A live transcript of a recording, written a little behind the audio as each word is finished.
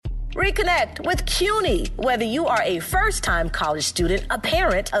Reconnect with CUNY. Whether you are a first-time college student, a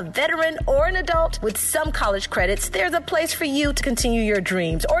parent, a veteran, or an adult, with some college credits, there's a place for you to continue your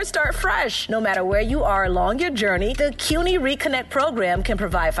dreams or start fresh. No matter where you are along your journey, the CUNY Reconnect program can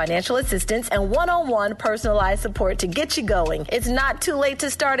provide financial assistance and one-on-one personalized support to get you going. It's not too late to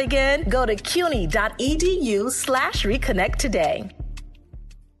start again. Go to cuny.edu/reconnect today.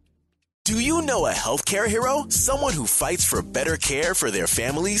 Do you know a healthcare hero? Someone who fights for better care for their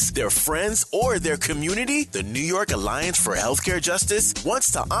families, their friends, or their community? The New York Alliance for Healthcare Justice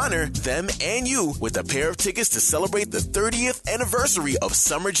wants to honor them and you with a pair of tickets to celebrate the 30th anniversary of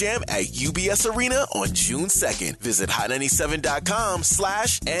Summer Jam at UBS Arena on June 2nd. Visit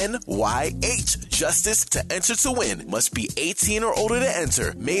hot97.com/NYH Justice to enter to win. Must be 18 or older to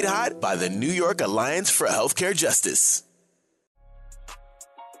enter. Made hot by the New York Alliance for Healthcare Justice.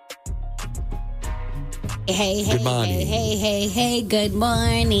 Hey, Good morning. hey, good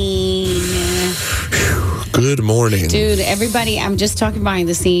morning. Good morning. Dude, everybody, I'm just talking behind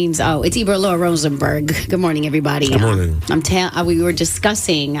the scenes. Oh, it's Ebro Laura Rosenberg. Good morning, everybody. Good morning. We were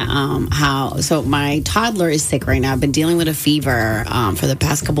discussing so my toddler is sick right now. I've been dealing with a fever for the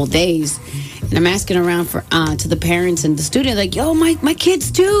past couple of days. And I'm asking around to the parents and the students, like, yo, my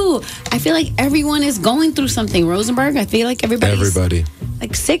kids too. I feel like everyone is going through something, Rosenberg. I feel like everybody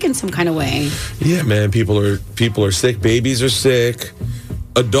like sick in some kind of way. Yeah, man. People are sick. Babies are sick.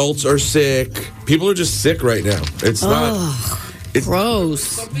 Adults are sick. People are just sick right now. It's not. It's gross.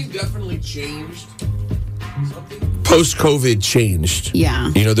 Something definitely changed. Post-COVID changed. Yeah.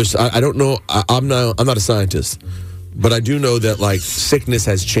 You know, there's. I don't know. I'm not a scientist, but I do know that like sickness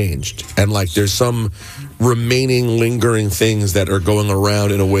has changed, and like there's some remaining lingering things that are going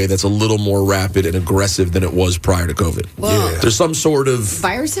around in a way that's a little more rapid and aggressive than it was prior to COVID. Well, There's some sort of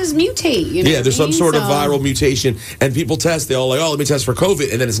viruses mutate. You know there's some sort of viral mutation, and people test. They all like, let me test for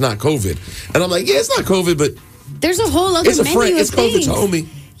COVID, and then it's not COVID. And I'm like, yeah, it's not COVID, but there's a whole other menu of it's things. COVID's homie.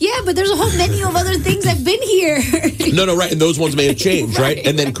 Yeah, but there's a whole menu of other things that've been here. No, right, and those ones may have changed, right?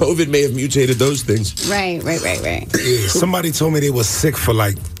 And then COVID may have mutated those things. Right. Yeah, somebody told me they were sick for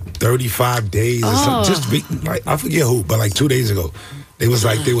like 35 days or something. I forget who, but like 2 days ago, they was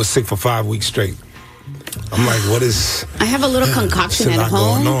like they were sick for 5 weeks straight. I'm like, what is? I have a little concoction at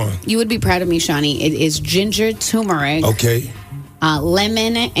home. Going on. You would be proud of me, Shawnee. It is ginger, turmeric,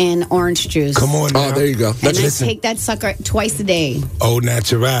 lemon, and orange juice. Come on now. Oh, there you go. And I take that sucker twice a day. Au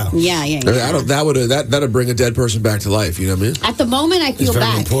natural. Yeah. That'd bring a dead person back to life. You know what I mean? At the moment, I feel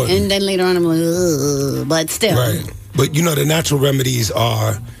bad, important. and then later on, I'm like, ugh, but still. Right. But you know, the natural remedies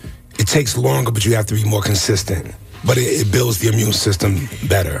are. It takes longer, but you have to be more consistent. But it builds the immune system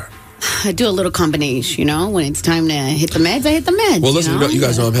better. I do a little combination, when it's time to hit the meds, I hit the meds. Well, listen, you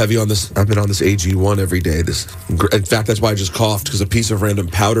guys know I'm heavy on this. I've been on this AG1 every day. In fact, that's why I just coughed, because a piece of random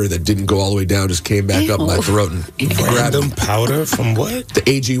powder that didn't go all the way down just came back up my throat and Random powder from what? The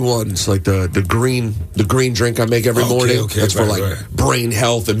AG1. It's like the green drink I make every morning. Okay, that's for brain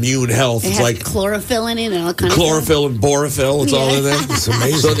health, immune health. It it's has like chlorophyll in it and all kinds chlorophyll and borophyll. It's all in there. It's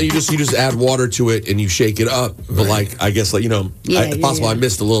amazing. So then you just add water to it and you shake it up. But I guess I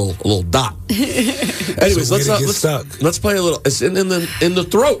missed a little dot. Anyways, let's play a little. It's in the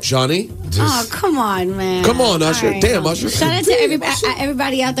throat, Johnny. Come on, man. Come on, Usher. Right. Damn, Usher. Shout out to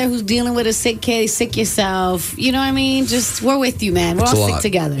everybody out there who's dealing with a sick kid, sick yourself. You know what I mean? Just, we're with you, man. We're all sick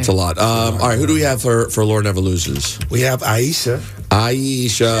together. It's a lot. All right, who do we have for Laura Never Loses? We have Aisha.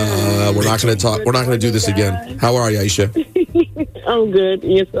 We're not going to talk. We're not going to do this again. How are you, Aisha? I'm good.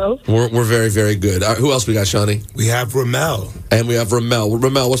 Yourself? We're very, very good. Who else we got, Shawnee? We have Ramel. And we have Ramel.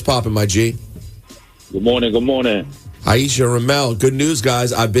 Ramel, what's popping, my G? Good morning. Aisha, Ramel, good news,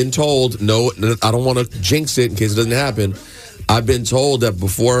 guys. I've been told, no, I don't want to jinx it in case it doesn't happen. I've been told that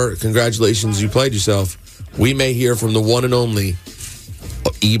before, congratulations, you played yourself, we may hear from the one and only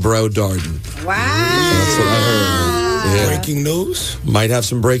Ebro Darden. Wow. That's what I heard. Yeah. Breaking news? Might have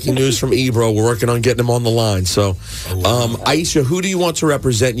some breaking news from Ebro. We're working on getting him on the line. So, Aisha, who do you want to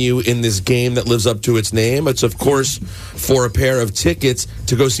represent you in this game that lives up to its name? It's, of course, for a pair of tickets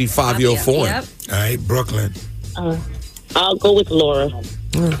to go see Fabio Foreign. Yep. All right, Brooklyn. I'll go with Laura.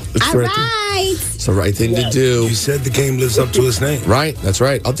 It's All right. It's the right thing to do. You said the game lives up to its name. Right, that's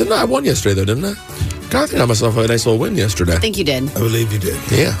right. I won yesterday, though, didn't I? God, I got myself a nice little win yesterday. I think you did. I believe you did.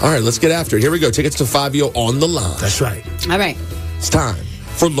 Yeah. All right, let's get after it. Here we go. Tickets to Fabio on the line. That's right. All right. It's time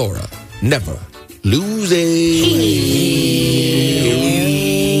for Laura Never Losing.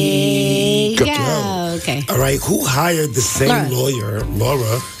 Go. Okay. All right, who hired the same lawyer,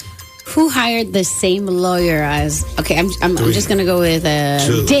 Laura? Who hired the same lawyer as? Okay, I'm just gonna go with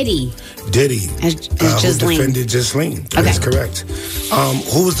Diddy. Diddy, As who Ghislaine. defended Ghislaine. That's correct.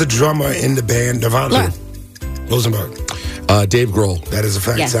 Who was the drummer in the band Nirvana? Laura. Rosenberg. Dave Grohl. That is a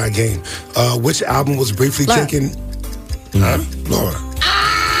fact. Yes. Side game. Which album was briefly Laura. taken? Laura.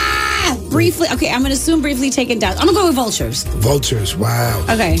 Briefly, okay, I'm going to assume briefly taken down. I'm going to go with Vultures. Vultures. Wow.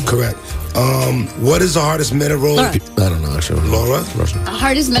 Okay. Correct. What is the hardest mineral? Laura. I don't know, actually. Laura.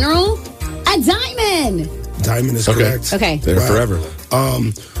 Hardest mineral? A diamond. Diamond is Okay. correct. Okay. There forever.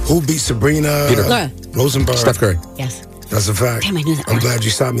 Who beat Sabrina? Peter. Laura. Rosenberg. Steph Curry. Yes. That's a fact. Damn, I knew that I'm one. glad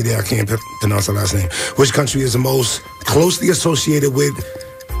you stopped me there. I can't pronounce the last name. Which country is the most closely associated with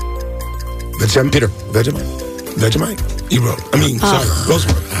Peter. Vegemite? Ebro.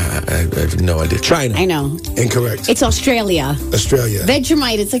 Rosenberg. I have no idea. China. I know. Incorrect. It's Australia. Australia.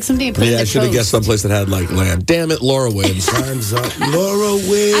 Vegemite. It's like something I put in Yeah, the I should have toast. guessed someplace that had like land. Damn it, Laura wins. Time's up. Laura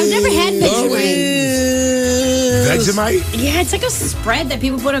wins. I've never had Vegemite. Vegemite? Yeah, it's like a spread that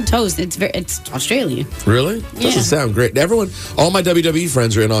people put on toast. It's Australian. Really? Yeah. Doesn't sound great. All my WWE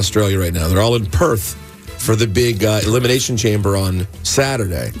friends are in Australia right now. They're all in Perth for the big Elimination Chamber on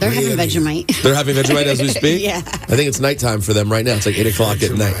Saturday. They're having Vegemite. They're having Vegemite as we speak? Yeah. I think it's nighttime for them right now. It's like 8 o'clock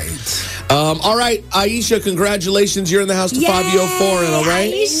at night. All right, Aisha, congratulations. You're in the house to 504, all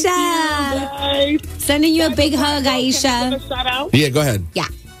right? Aisha. Sending you a big hug, Aisha. Shout out. Yeah, go ahead. Yeah.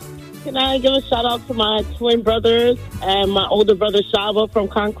 Can I give a shout out to my twin brothers and my older brother Shaba from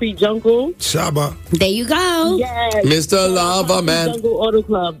Concrete Jungle? Shaba. There you go. Yes. Mr. Lava Concrete Man. Jungle Auto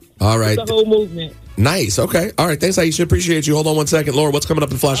Club. All right. The whole movement. Nice. Okay. All right. Thanks, Aisha. Appreciate you. Hold on one second. Laura, what's coming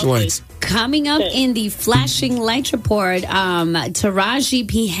up in Flashing Lights? Coming up in the Flashing Lights report, Taraji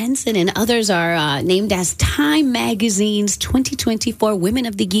P. Henson and others are named as Time Magazine's 2024 Women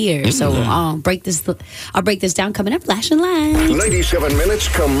of the Year. So I'll break this down. Coming up, Flashing Lights. 97 minutes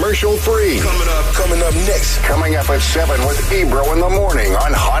commercial free. Coming up next. Coming up at 7 with Ebro in the morning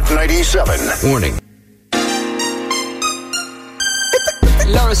on Hot 97. Warning.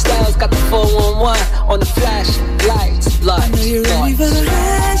 Laura Styles got the 411 on the flash lights.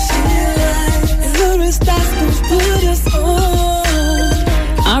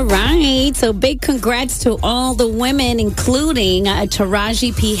 All right. So big congrats to all the women, including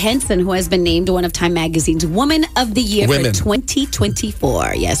Taraji P. Henson, who has been named one of Time Magazine's Woman of the Year for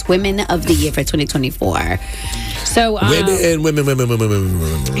 2024. Yes, Women of the Year for 2024. So Women.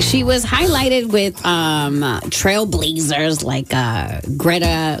 she was highlighted with trailblazers like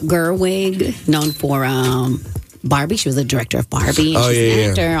Greta Gerwig, known for Barbie. She was the director of Barbie. Oh, She's yeah, an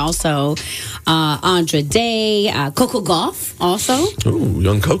actor. Also, Andra Day, Coco Gauff also. Ooh,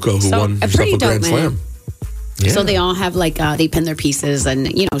 young Coco, who won a herself pretty a Grand dope, man. Slam. Yeah. So they all have they pin their pieces, and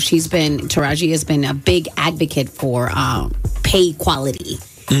Taraji has been a big advocate for pay equality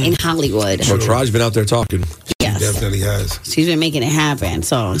in Hollywood. So Taraji's been out there talking. Yes. Definitely has. She's been making it happen.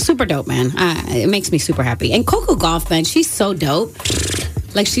 So super dope, man. It makes me super happy. And Coco Gauff, man, she's so dope.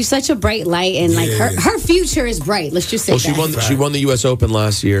 Like, she's such a bright light, and like her future is bright. Let's just say that. She won the U.S. Open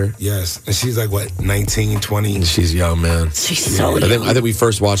last year. Yes, and she's like what, 19, 20? And she's young, man. She's so young. I think we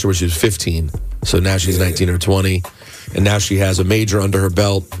first watched her when she was 15. So now she's 19 or 20, and now she has a major under her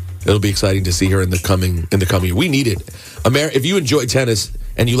belt. It'll be exciting to see her in the coming year. We need it. If you enjoy tennis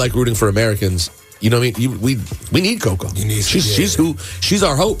and you like rooting for Americans, you know what I mean. We need Coco. She's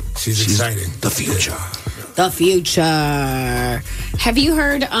our hope. She's exciting. The future. The future. Have you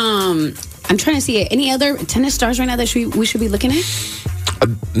heard? I'm trying to see any other tennis stars right now that we should be looking at.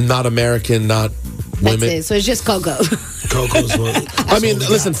 Not American, not women. That's it. So it's just Coco. Coco's one. I mean,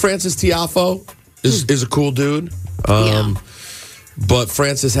 listen, Francis Tiafoe is a cool dude. Yeah. But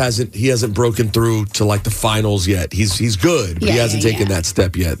Francis hasn't broken through to like the finals yet. He's good, but he hasn't taken that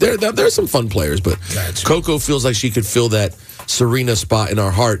step yet. There's some fun players, but Coco feels like she could fill that Serena spot in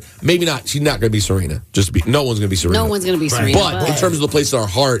our heart. Maybe not. She's not going to be Serena. No one's going to be Serena. No one's going to be Serena. But in terms of the place in our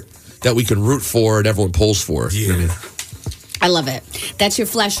heart that we can root for and everyone pulls for. Yeah. You know what I mean? I love it. That's your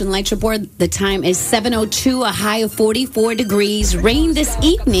Flash and Lights report. The time is 7:02, a high of 44 degrees. Rain this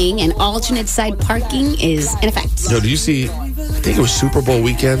evening, and alternate side parking is in effect. Yo, do you see? I think it was Super Bowl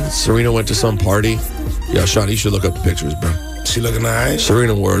weekend. Serena went to some party. Yo, Sean, you should look up the pictures, bro. She looking nice.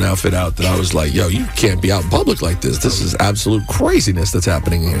 Serena wore an outfit out that I was like, yo, you can't be out in public like this. This is absolute craziness that's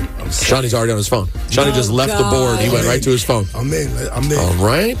happening here. Shawnee's already on his phone. Shawnee just left the board. He went right to his phone. I'm in. All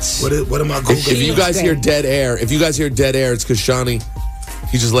right. What am I going If you guys hear dead air, it's because Shawnee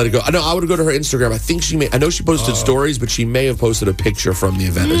He just let it go. I know. I would go to her Instagram. I know she posted stories, but she may have posted a picture from the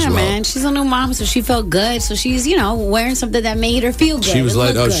event as well. Man, she's a new mom, so she felt good. So she's, wearing something that made her feel good. She was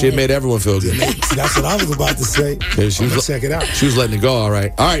she made everyone feel good. That's what I was about to say. Check it out. She was letting it go. All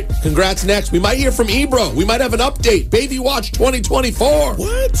right. Congrats. Next, we might hear from Ebro. We might have an update. Baby Watch 2024.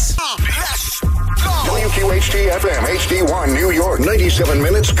 What? WQHT FM HD1 New York, 97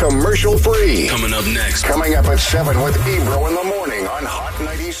 minutes commercial free. Coming up next. Coming up at 7 with Ebro in the morning on Hot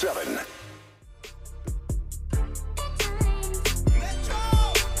 97.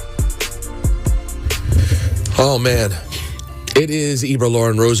 Oh, man. It is Ebro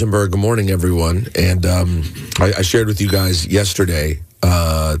Lauren Rosenberg. Good morning, everyone. And I shared with you guys yesterday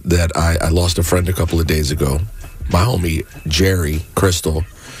that I lost a friend a couple of days ago. My homie, Jerry Crystal.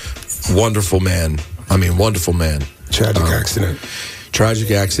 Wonderful man. Wonderful man.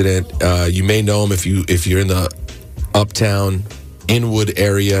 Tragic accident. You may know him if you're in the Uptown Inwood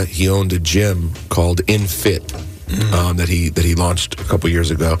area. He owned a gym called InFit that he launched a couple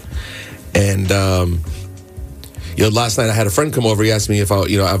years ago. And last night I had a friend come over. He asked me if I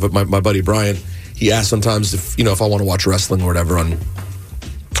have my buddy Brian. He asked sometimes if I want to watch wrestling or whatever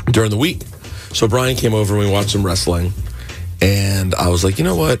during the week. So Brian came over and we watched some wrestling. And I was like, you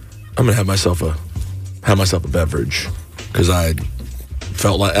know what? I'm gonna have myself a beverage because I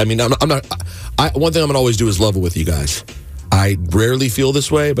felt like I'm not. One thing I'm gonna always do is level with you guys. I rarely feel this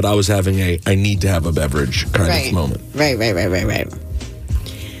way, but I was having I need to have a beverage kind of moment. Right.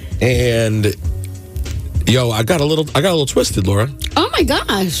 And I got a little twisted, Laura. Oh my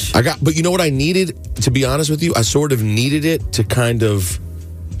gosh. But you know what I needed? To be honest with you, I sort of needed it to kind of.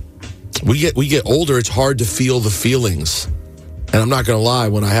 We get older. It's hard to feel the feelings. And I'm not going to lie,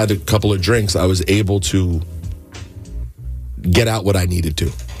 when I had a couple of drinks, I was able to get out what I needed to.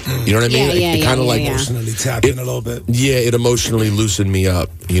 You know what I mean? It kind of emotionally tapped in a little bit. Yeah, it emotionally loosened me up,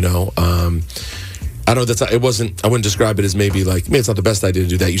 I know I wouldn't describe it as maybe it's not the best idea to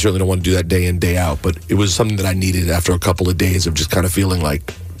do that. You certainly don't want to do that day in, day out, but it was something that I needed after a couple of days of just kind of feeling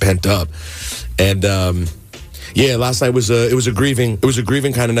pent up. And last night was a grieving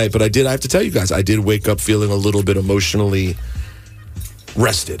kind of night, but I have to tell you guys, I did wake up feeling a little bit emotionally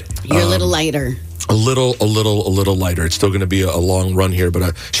rested. You're a little lighter. A little lighter. It's still going to be a long run here,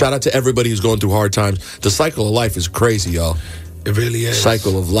 but shout out to everybody who's going through hard times. The cycle of life is crazy, y'all. It really is.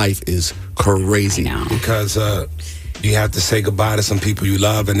 Cycle of life is crazy. Because you have to say goodbye to some people you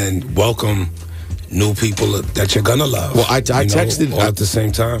love and then welcome new people that you're gonna love. Well, I texted all at the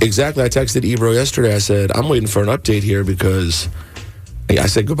same time. Exactly. I texted Ebro yesterday. I said, I'm waiting for an update here because I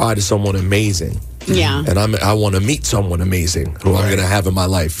said goodbye to someone amazing. Yeah. And I want to meet someone amazing who I'm going to have in my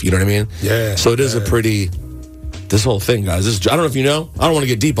life. You know what I mean? Yeah. So it is this whole thing, guys. I don't know if you know. I don't want to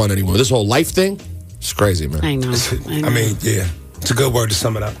get deep on anyone. This whole life thing, it's crazy, man. I know. It's a good word to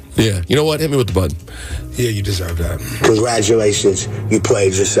sum it up. Yeah. You know what? Hit me with the button. Yeah, you deserve that. Congratulations. You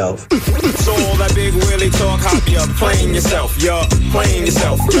played yourself. So all that big Willie talk, hop, you're playing yourself. You're playing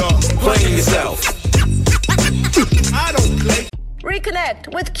yourself. You're playing yourself. I don't play.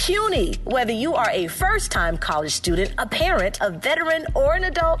 Reconnect with CUNY. Whether you are a first-time college student, a parent, a veteran, or an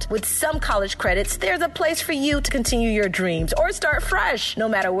adult, with some college credits, there's a place for you to continue your dreams or start fresh. No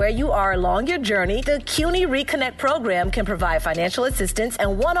matter where you are along your journey, the CUNY Reconnect program can provide financial assistance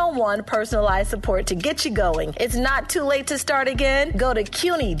and one-on-one personalized support to get you going. It's not too late to start again. Go to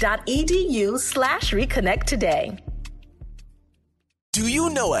cuny.edu/reconnect today. Do you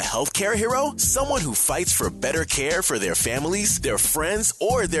know a healthcare hero? Someone who fights for better care for their families, their friends,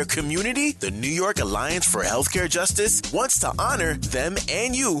 or their community? The New York Alliance for Healthcare Justice wants to honor them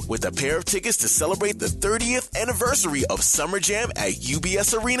and you with a pair of tickets to celebrate the 30th anniversary of Summer Jam at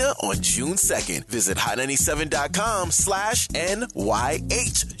UBS Arena on June 2nd. Visit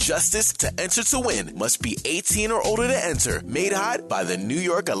hot97.com/NYH Justice to enter to win. Must be 18 or older to enter. Made hot by the New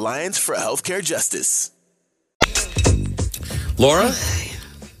York Alliance for Healthcare Justice. Laura,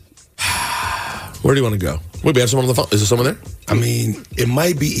 where do you want to go? Wait, we have someone on the phone. Is there someone there? It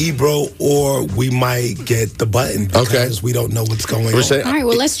might be Ebro, or we might get the button because we don't know what's going on. All right,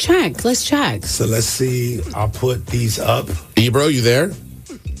 well, let's check. So let's see. I'll put these up. Ebro, you there?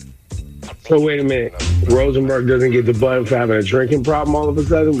 So wait a minute. Rosenberg doesn't get the button for having a drinking problem all of a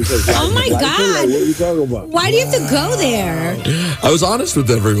sudden? Oh my God. What are you talking about? Why do you have to go there? I was honest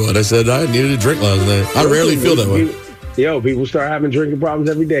with everyone. I said I needed a drink last night. I rarely feel that way. People start having drinking problems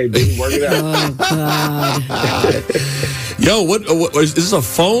every day. Baby. Work it out. Oh, God. Yo, what is this a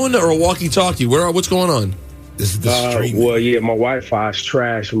phone or a walkie-talkie? What's going on? This is the stream. Well, yeah, my Wi-Fi is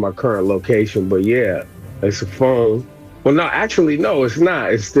trash in my current location, but yeah, it's a phone. Well, no, actually, no, it's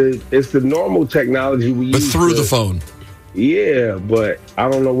not. It's the normal technology we use. But through the phone. Yeah, but I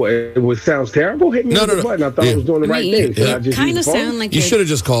don't know what it sounds terrible. Hit me with the button. I thought I was doing the right thing. You kind of sound like you should have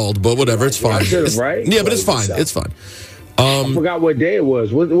just called, but whatever, it's fine. I should have, right? Yeah, but it's fine. It's fine. I forgot what day it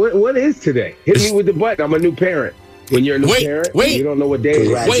was. What is today? Hit me with the button. I'm a new parent. When you're a new parent, you don't know what day it is.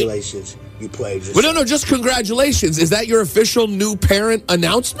 Congratulations, you played yourself. But no, just congratulations. Is that your official new parent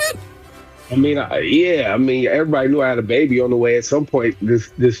announcement? I mean, yeah. I mean, everybody knew I had a baby on the way. At some point,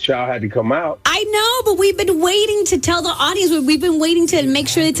 this child had to come out. I know, but we've been waiting to tell the audience. We've been waiting to make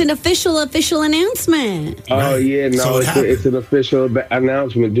sure it's an official announcement. Oh, yeah. No, So it's an official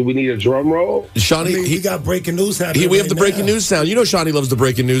announcement. Do we need a drum roll? Shawnee, we got breaking news happening. We have the breaking news sound. You know Shawnee loves the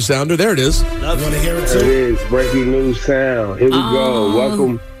breaking news sounder. There it is. You want to hear it too? There it is. Breaking news sound. Here we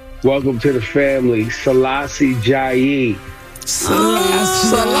go. Welcome to the family. Selassie Jaye.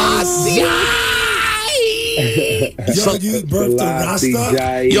 Selassie. Yo, you birthed a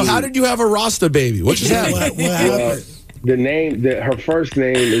Rasta? Yo, how did you have a Rasta baby? What just happened? What happened? The name, her first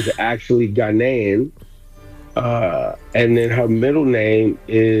name is actually Ghanaian, and then her middle name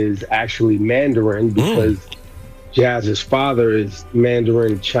is actually Mandarin because Jazz's father is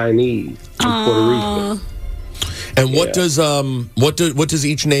Mandarin Chinese in Puerto Rico. And what does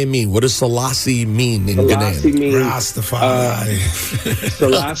each name mean? What does Selassie mean in Selassie Ghanaian? means Rastafari.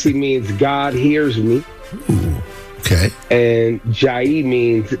 Selassie means God hears me. Ooh, okay. And Jai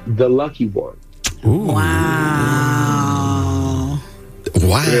means the lucky one. Ooh. Wow.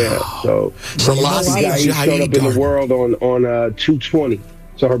 Yeah, so Selassie Jai showed up in the world on 2/20.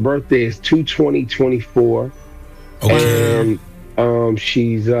 So her birthday is 2/20/24. Okay. And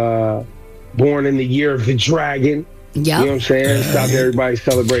she's born in the year of the dragon. Yep. You know what I'm saying? Shout out to everybody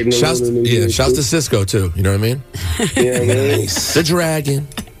celebrating the Shouts, Lunar New Year. shouts to Cisco too. You know what I mean? You know what I mean? The dragon.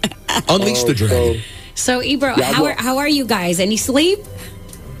 Unleash the dragon. So, Ebro, how are you guys? Any sleep?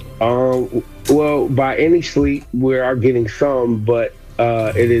 Well, by any sleep, we are getting some, but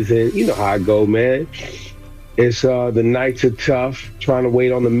it isn't. You know how I go, man. It's the nights are tough. Trying to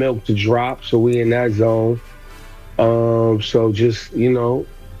wait on the milk to drop, so we in that zone. So just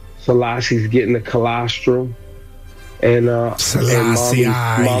Selassie's getting the colostrum, and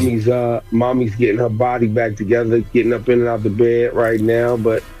mommy's getting her body back together, getting up in and out the bed right now,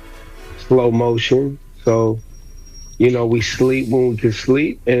 but slow motion. So, we sleep when we can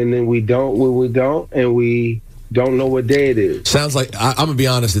sleep, and then we don't when we don't, and we don't know what day it is. Sounds like, I'm going to be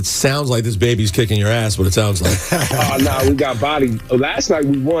honest, it sounds like this baby's kicking your ass, what it sounds like. Oh, no, we got body. Last night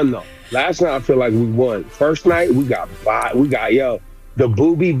we won, though. Last night I feel like we won. First night we got the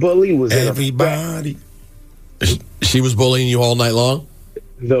booby bully was everybody. She was bullying you all night long?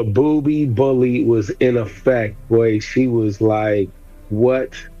 The booby bully was in effect, boy. She was like, what?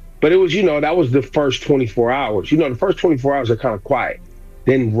 But it was, that was the first 24 hours. The first 24 hours are kind of quiet.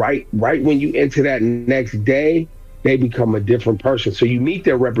 Then right when you enter that next day, they become a different person. So you meet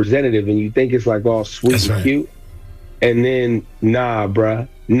their representative and you think it's like all sweet and cute. And then, nah, bruh.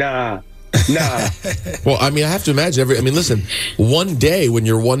 Nah. Well, I mean, I have to imagine listen, one day when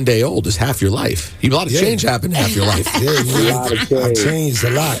you're 1 day old is half your life. A lot of change happened in half your life. I changed a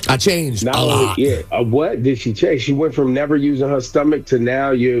lot. I changed a lot. Yeah. What did she change? She went from never using her stomach to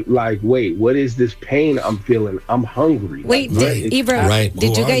now you're like, wait, what is this pain I'm feeling? I'm hungry. Wait, Ebro,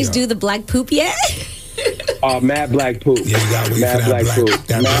 did you guys do the black poop yet? Mad black poop. Yeah, you gotta wait mad for that black poop.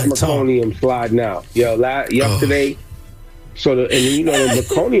 Mad meconium sliding out. Yo, yesterday. So the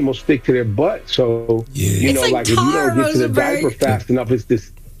meconium will stick to their butt. So if you don't get to the diaper fast enough, it's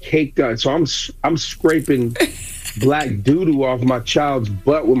this caked on. So I'm scraping black doo-doo off my child's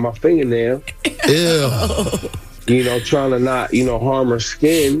butt with my fingernail. Ew. Trying to not harm her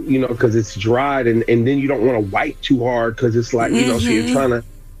skin. Because it's dried, and then you don't want to wipe too hard because it's like so you're trying to.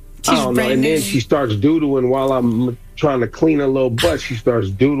 I don't know. And then she starts doodling while I'm trying to clean her little butt. She starts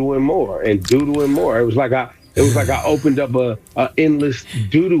doodling more and doodling more. It was like I opened up a endless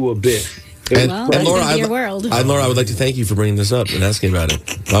doo-doo abyss. And Laura, I would like to thank you for bringing this up and asking about it.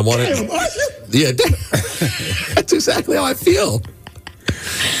 I want it. Yeah, that's exactly how I feel.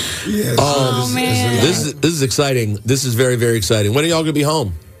 Yes. Man, this is exciting. This is very, very exciting. When are y'all gonna be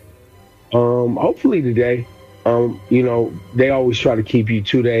home? Hopefully today. They always try to keep you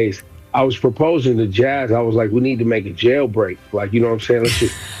 2 days. I was proposing to Jazz. I was like, we need to make a jailbreak. Like, you know what I'm saying? Let's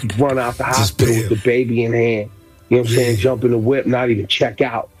just run out the hospital with the baby in hand. You know what I'm saying? Jump in the whip, not even check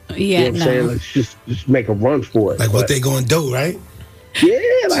out. Yeah, you know what I'm saying? Let's just make a run for it. Like what they gonna do, right? Yeah,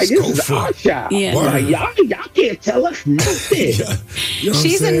 like this is our child. Yeah. Like y'all can't tell us nothing.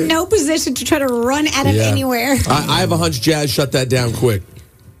 She's in no position to try to run out of anywhere. I have a hunch Jazz shut that down quick.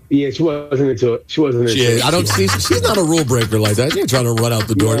 Yeah, she wasn't into it. I don't see. She's not a rule breaker like that. She ain't trying to run out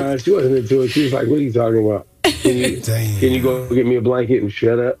the door. Nah, she wasn't into it. She was like, "What are you talking about?" Can you go get me a blanket and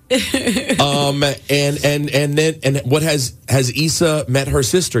shut up? And what has Issa met her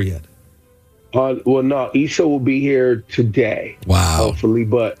sister yet? Well, no, Issa will be here today. Wow. Hopefully,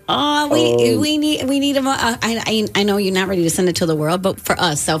 but we need him. I know you're not ready to send it to the world, but for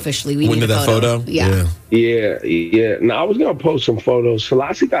us, selfishly, we need a photo. Yeah. Now, I was gonna post some photos.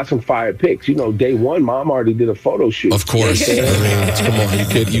 Selassie got some fire pics. You know, day one, Mom already did a photo shoot. Of course. I mean, come on,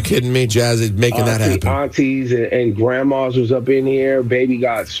 you kidding me? Jazz is making that happen. Aunties and grandmas was up in here. Baby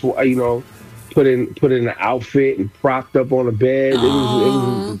got put in an outfit and propped up on a bed. It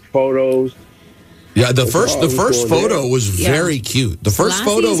was photos. Yeah, the first photo was very cute. The first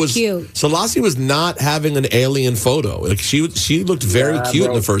photo was cute. Selassie was not having an alien photo. Like she looked very cute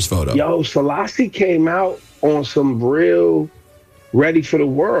in the first photo. Yo, Selassie came out on some real ready for the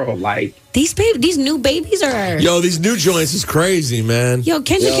world. Like these new babies are. Yo, these new joints is crazy, man. Yo,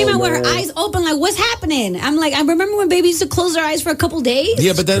 Kendra came out with her eyes open, like, what's happening? I'm like, I remember when babies used to close their eyes for a couple days.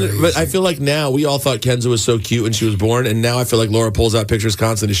 Yeah, but I feel like now we all thought Kenza was so cute when she was born, and now I feel like Laura pulls out pictures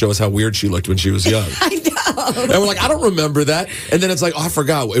constantly to show us how weird she looked when she was young. I know. And we're like, I don't remember that. And then it's like, oh, I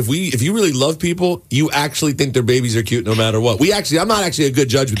forgot. If you really love people, you actually think their babies are cute no matter what. I'm not actually a good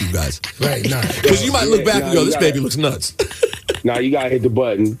judge with you guys. Right, nah. Because you might look back and go, this baby looks nuts. Now you gotta hit the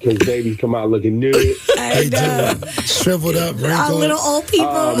button because babies come out looking new. I know. Shriveled up, wrinkled. All little old people.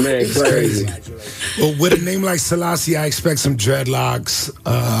 Oh man, crazy. Well, with a name like Selassie, I expect some dreadlocks.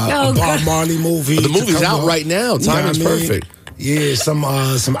 A Bob Marley movie. But the movie's out right now. Timing's perfect. Yeah, some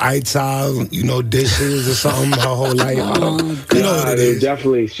ital, dishes or something. Her whole life. You know what it is.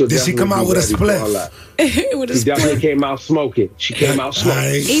 Definitely. Did she come out with a split? She definitely came out smoking. She came out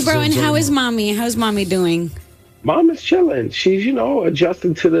smoking. Ebro, and how is mommy? How's mommy doing? Mom is chilling. She's,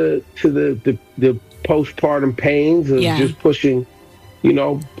 adjusting to the postpartum pains of just pushing,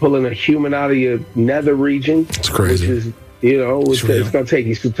 pulling a human out of your nether region. It's crazy. Which is, it's going to take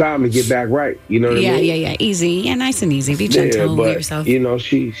you some time to get back right. You know what I mean? Yeah. Easy. Yeah, nice and easy. Be gentle with yourself.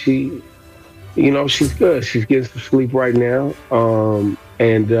 She's good. She's getting some sleep right now.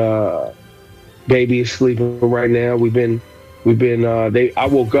 And baby is sleeping right now. I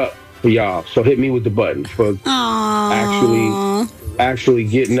woke up for y'all, so hit me with the button for actually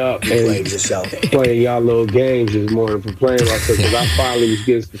getting up and playing y'all little games this morning for playing like that because I finally was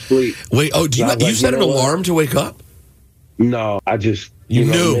getting to sleep. Wait, you set an alarm to wake up? No, I just you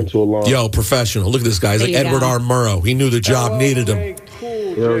knew. Mental alarm. Yo, professional. Look at this guy. He's like Edward R. Murrow. He knew the job needed him. Cool,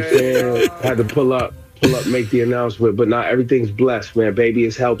 you know what I'm saying? Had to pull up, make the announcement, but now everything's blessed, man. Baby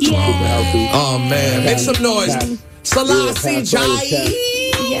is healthy, super healthy. Oh man, make some noise. Selassie Jai.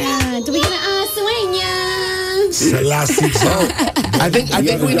 Yeah, do we get an sueña? Selassie Jai. I think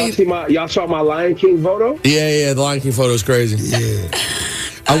we need. Y'all saw my Lion King photo? Yeah, the Lion King photo is crazy. Yeah.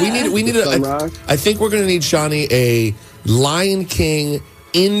 We need I think we're going to need Shawnee a Lion King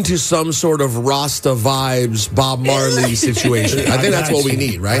into some sort of Rasta vibes Bob Marley situation. I think that's what we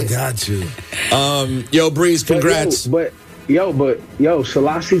need, right? I got you. Yo, Breeze, congrats. But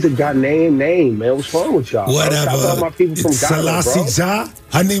Selassie's a Ghanaian name, man. What's wrong with y'all? Whatever. All my people from Ghana, Selassie Ja?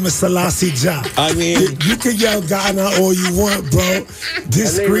 Her name is Selassie Ja. I mean, you can yell Ghana all you want, bro.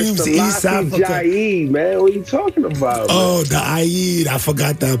 This screams East Africa. Jai, man. What are you talking about? Oh, the Aid. I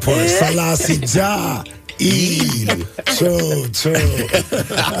forgot that part. Selassie Ja. True.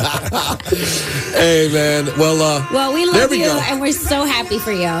 Hey, man. Well, we love you, and we're so happy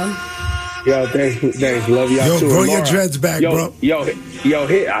for you. Yo, thanks. Love y'all too. Grow your dreads back, bro. Yo,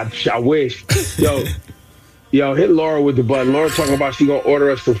 hit. I wish. Yo, hit Laura with the button. Laura talking about she gonna order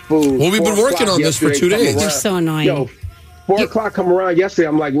us some food. Well, we've been working on this for 2 days. You're so annoying. Yo, 4 o'clock come around yesterday.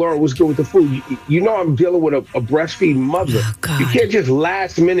 I'm like, Laura, what's good with the food? You know I'm dealing with a breastfeeding mother. Oh, you can't just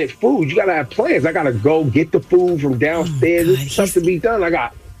last minute food. You gotta have plans. I gotta go get the food from downstairs. There's stuff to be done.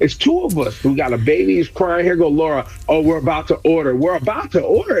 It's 2 of us. We got a baby who's crying. Here go Laura. Oh, we're about to order.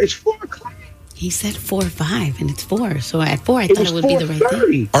 It's 4 o'clock. He said 4 or 5, and it's 4. So at 4, I thought it would be the right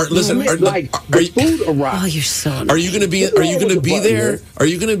thing. The food arrived. Oh, you're so annoying. Are you going to be? Are you going to be there? Are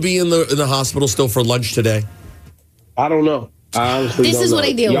you going to be in the hospital still for lunch today? I don't know. I honestly this don't is know. what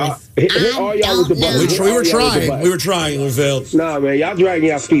I deal with. Hit all y'all with the button. We were trying. We were trying. We failed. Nah, man. Y'all dragging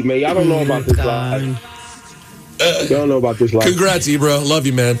y'all feet, man. Y'all don't know about this life. Y'all don't know about this life. Congrats, Ebro. Love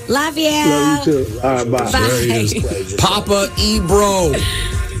you, man. Love you. Love you too. All right, bye. There he is. Papa Ebro.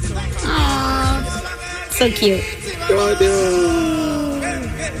 Aww. So cute.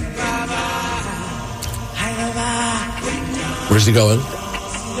 Where's he going?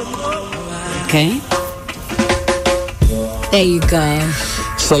 Okay. There you go.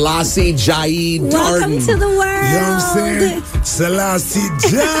 Selassie Jai Darden. Welcome to the world. You know what I'm saying? Selassie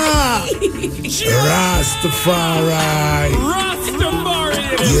Jah. Rastafari.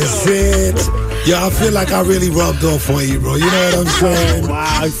 Yes, it. Yo, I feel like I really rubbed off on you, bro. You know what I'm saying?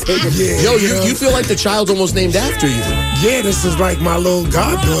 Wow. Yeah. Yo, you feel like the child's almost named after you. Yeah, this is like my little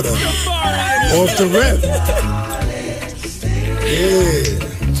goddaughter. Off the rip.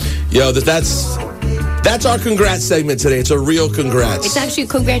 Yeah. Yo, that's our congrats segment today. It's a real congrats. It's actually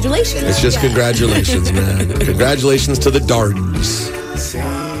congratulations. It's just congratulations, man. Congratulations to the Dardens.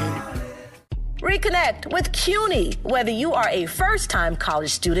 Reconnect with CUNY. Whether you are a first-time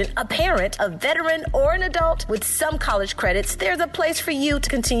college student, a parent, a veteran, or an adult, with some college credits, there's a place for you to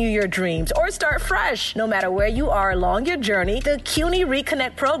continue your dreams or start fresh. No matter where you are along your journey, the CUNY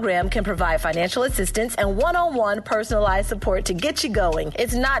Reconnect program can provide financial assistance and one-on-one personalized support to get you going.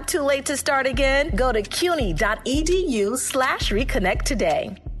 It's not too late to start again. Go to cuny.edu/reconnect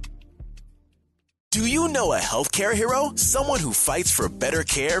today. Do you know a healthcare hero? Someone who fights for better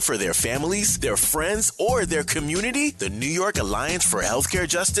care for their families, their friends, or their community? The New York Alliance for Healthcare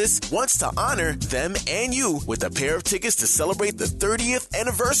Justice wants to honor them and you with a pair of tickets to celebrate the 30th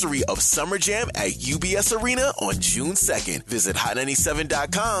anniversary of Summer Jam at UBS Arena on June 2nd. Visit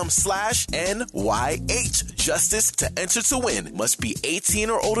hot97.com/NYH Justice to enter to win. Must be 18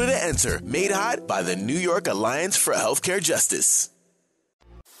 or older to enter. Made hot by the New York Alliance for Healthcare Justice.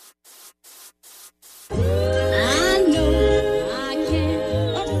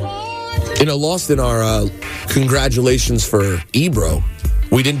 Lost in our congratulations for Ebro.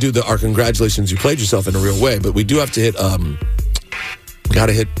 We didn't do our congratulations, you played yourself in a real way, but we do have to hit. We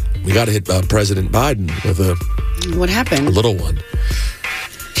gotta hit President Biden with What happened? a little one.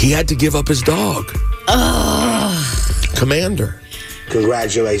 He had to give up his dog. Commander.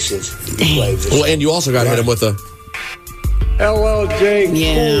 Congratulations. You played yourself. Well, and you also got to hit him with a LLJ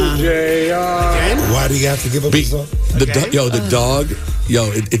Cool J. Why do you have to give up his dog? The dog.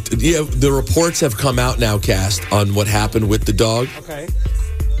 The reports have come out now, Cast, on what happened with the dog. Okay.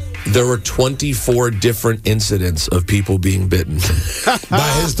 There were 24 different incidents of people being bitten. By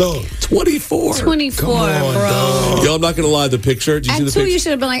his dog. 24. 24, Come on, bro. dog. Yo, I'm not going to lie. The picture. Did you see the picture? You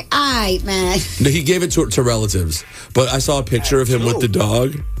should have been like, all right, man. No, he gave it to relatives. But I saw a picture of him with the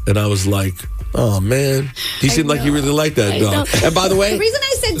dog, and I was like, oh, man. He seemed like he really liked that dog. And by the way... The reason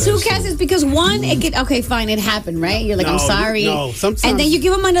I said two cats is because one, okay, fine, it happened, right? You're like, I'm sorry. No, sometimes... And then you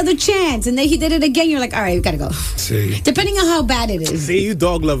give him another chance, and then he did it again. You're like, all right, we got to go. See. Depending on how bad it is. See, you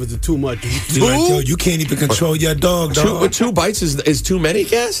dog lovers are too much. You're like, yo, you can't even control your dog, dog. Two bites is too many,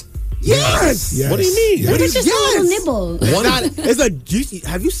 Cass? Yes. Yes. What do you mean? Yes. What is just a little nibble?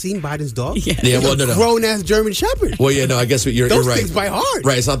 Have you seen Biden's dog? Yeah, well, no. Grown ass German Shepherd. Well, yeah, no, I guess you're Those right. things bite hard.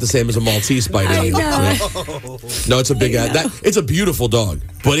 Right, it's not the same as a Maltese biting. I know. Right? No, it's a big ass. It's a beautiful dog.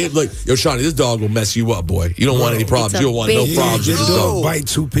 But Shawnee, this dog will mess you up, boy. You don't want any problems. You don't want no problems with Your this dog dog. bite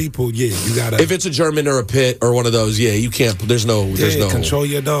two people, you gotta. If it's a German or a pit or one of those, you can't. There's no. Control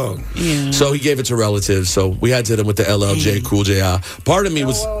your dog. Yeah. So he gave it to relatives. So we had to hit him with the LLJ Cool J. Part of me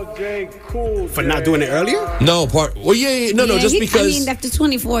was LLJ Cool For not doing it earlier? no. Just because. After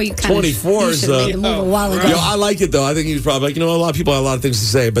 24, you kind 24 of is made a move a while ago. Yo, I like it though. I think he's probably like, a lot of people have a lot of things to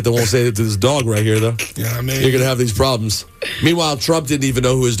say, but they won't say it to this dog right here though. Yeah, I mean, You're gonna have these problems. Meanwhile, Trump didn't even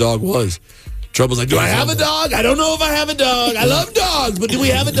know who his dog was. Trump was like, do I have a dog? I don't know if I have a dog. I love dogs, but do we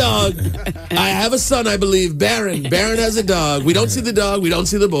have a dog? I have a son, I believe, Barron. Barron has a dog. We don't see the dog. We don't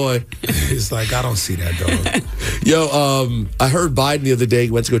see the boy. It's like, I don't see that dog. Yo, I heard Biden the other day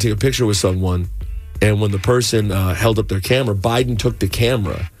went to go take a picture with someone, and when the person held up their camera, Biden took the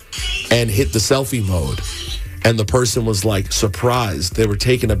camera and hit the selfie mode. And the person was like surprised. They were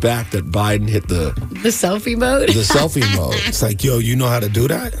taken aback that Biden hit the selfie mode. The selfie mode. It's like, yo, you know how to do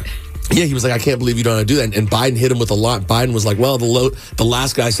that? Yeah, he was like, I can't believe you don't know how to do that. And Biden hit him with a lot. Biden was like, well, the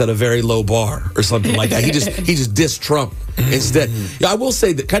last guy set a very low bar or something like that. He just dissed Trump instead. Yeah, I will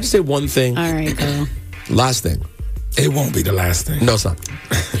say that. Can I just say one thing? All right, go. Last thing. It won't be the last thing. No, it's not.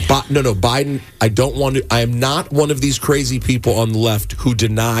 No, Biden, I am not one of these crazy people on the left who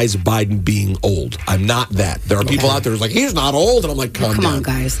denies Biden being old. I'm not that. There are people out there who's like, he's not old. And I'm like, come on,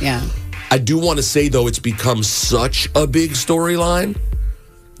 guys. Yeah. I do want to say, though, it's become such a big storyline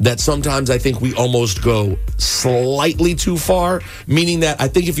that sometimes I think we almost go slightly too far, meaning that I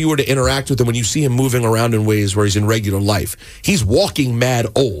think if you were to interact with him, when you see him moving around in ways where he's in regular life, he's walking mad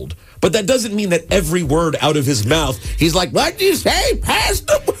old. But that doesn't mean that every word out of his mouth, he's like, what did you say? Pass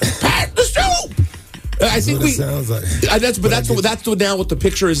the soup. I think sounds like. That's now what the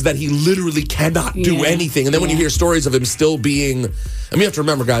picture is, that he literally cannot do anything. And then when you hear stories of him still being, you have to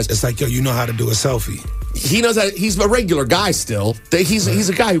remember, guys, it's like, yo, you know how to do a selfie. he knows that he's a regular guy still. He's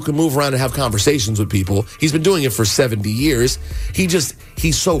a guy who can move around and have conversations with people. He's been doing it for 70 years.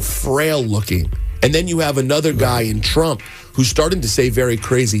 He's so frail looking. And then you have another guy in Trump who's starting to say very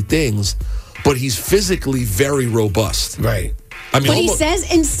crazy things, but he's physically very robust. Right. I mean, but he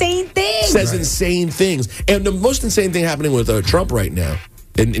says insane things. Insane things. And the most insane thing happening with Trump right now,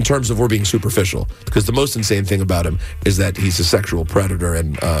 in terms of we're being superficial, because the most insane thing about him is that he's a sexual predator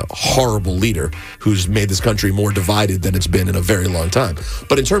and a horrible leader who's made this country more divided than it's been in a very long time.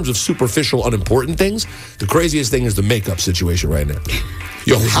 But in terms of superficial, unimportant things, the craziest thing is the makeup situation right now.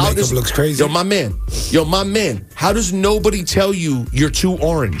 Yo, makeup looks crazy. Yo, my man, how does nobody tell you you're too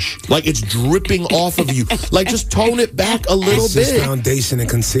orange? Like, it's dripping off of you. Like, just tone it back a little it's bit. Just foundation and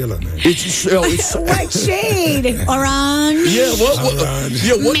concealer, man. It's what shade? Orange? Yeah, what? Orange.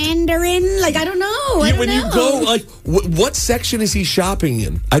 Yeah, what? Mandarin? Like, I don't know. Yeah, when you go, like, what section is he shopping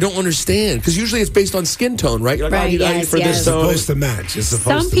in? I don't understand. Because usually it's based on skin tone, right? You're like, Right, I need for this It's tone. supposed to match. It's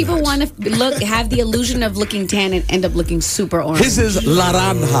supposed Some to people match. want to have the illusion of looking tan and end up looking super orange. His is naranja.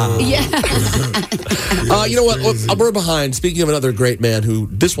 Yeah. You know what? We're behind. Speaking of another great man who,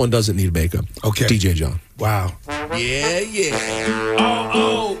 this one doesn't need makeup. Okay. DJ John. Wow. Yeah.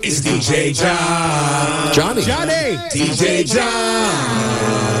 Oh, it's DJ John. Johnny. DJ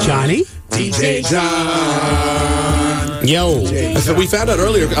John. Johnny? DJ John. Yo. So we found out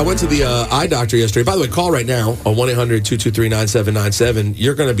earlier, I went to the eye doctor yesterday. By the way, call right now on 1-800-223-9797.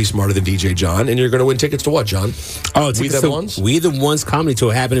 You're going to be smarter than DJ John, and you're going to win tickets to what, John? Oh, We the Ones? We the Ones comedy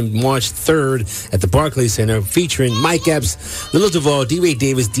tour happening March 3rd at the Barclays Center, featuring Mike Epps, Lil Duval, D-Ray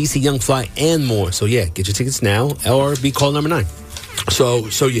Davis, DC Young Fly, and more. So yeah, get your tickets now or be call number 9. So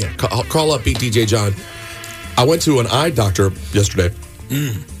yeah, call up, beat DJ John. I went to an eye doctor yesterday,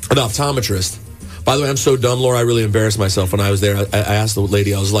 an optometrist. By the way, I'm so dumb, Laura, I really embarrassed myself when I was there. I asked the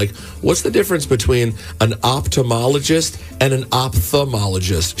lady, I was like, what's the difference between an ophthalmologist and an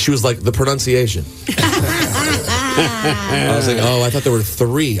ophthalmologist? She was like, the pronunciation. I was like, oh, I thought there were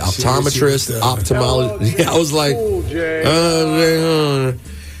 3. Optometrist, ophthalmologist. Yeah, I was like,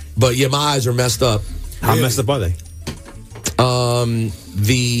 but yeah, my eyes are messed up. How messed up are they?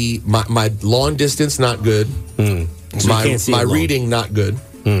 My long distance, not good. So you can't see My it long. reading, not good.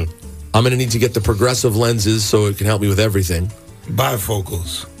 I'm going to need to get the progressive lenses so it can help me with everything.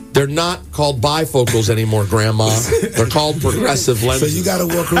 Bifocals. They're not called bifocals anymore, Grandma. They're called progressive lenses. So you got to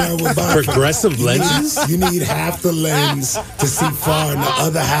walk around with bifocals. Progressive lenses? You need half the lens to see far and the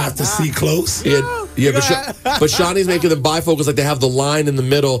other half to see close. Yeah, but Shawnee's making them bifocals like they have the line in the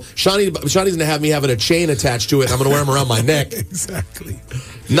middle. Shawnee's going to have me having a chain attached to it. And I'm going to wear them around my neck. Exactly.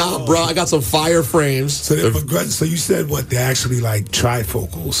 Nah, bro, I got some fire frames. So so you said what? They're actually like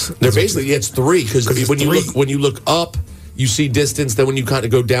trifocals. They're basically, it's 3 because when you look up, you see distance. Then when you kind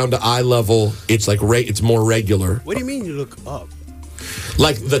of go down to eye level, it's like it's more regular. What do you mean you look up?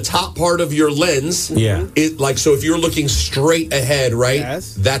 Like the top part of your lens. Yeah. So if you're looking straight ahead, right?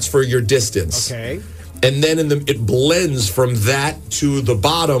 Yes. That's for your distance. Okay. And then it blends from that to the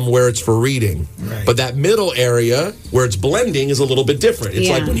bottom where it's for reading. Right. But that middle area where it's blending is a little bit different. It's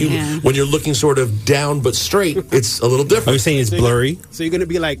like when you're looking sort of down but straight, it's a little different. Are you saying it's blurry? So you're gonna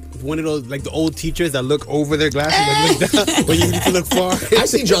be like one of those, like the old teachers that look over their glasses and look down when you need to look far. I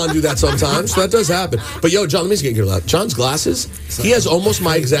see John do that sometimes. So that does happen. But yo, John, let me get you John's glasses. He has almost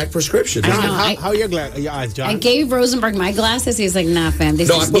my exact prescription. John, how are your eyes, John? I gave Rosenberg my glasses. He's like, nah, fam. I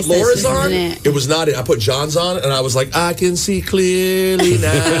put Laura's on. It was not it. I put John's on, and I was like, I can see clearly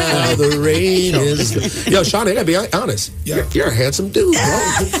now. The rain is. Yo, Sean, I gotta be honest. Yeah. You're a handsome dude, bro.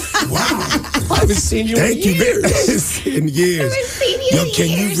 Wow. I haven't seen you in years. In years. Yo, can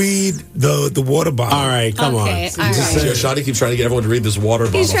you read the water bottle? All right, come on. All right. Shawty keeps trying to get everyone to read this water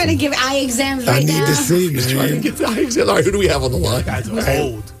bottle. He's trying to give eye exams I right need now. to see, He's trying to man. get the eye exam. All right, who do we have on the line? Guys are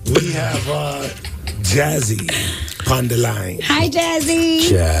old. We have Jazzy on the line. Hi, Jazzy.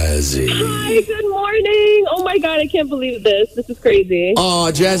 Jazzy. Hi, good morning. Oh my God, I can't believe this. This is crazy.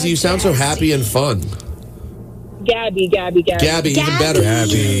 Oh, Jazzy, you sound so happy and fun. Gabby. Gabby, even better.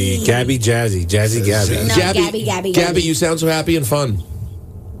 Gabby, Jazzy, Gabby. No, Gabby, you sound so happy and fun.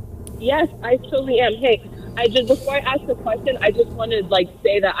 Yes, I totally am. Hey, before I ask the question, I just want to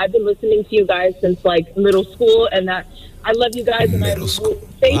say that I've been listening to you guys since middle school, and that I love you guys, and I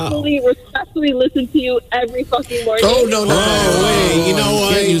faithfully, respectfully listen to you every fucking morning. Oh no! Wait, you know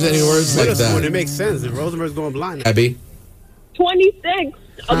what? Can't use any words like that. It makes sense. If Rosenberg's going blind. Gabby. 26.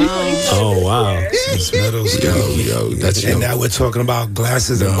 I'll be 27. Oh wow! It's middle school. Yo, that's and now we're talking about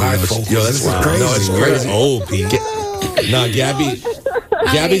glasses and bifocals. Yo, that's crazy. No, it's crazy. Old Pete.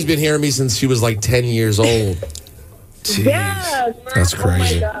 Gabby's been hearing me since she was 10 years old. Yes. That's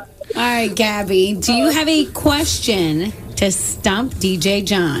crazy. Oh my God. right, Gabby, do you have a question to stump DJ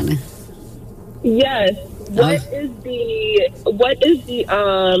John? Yes. What is the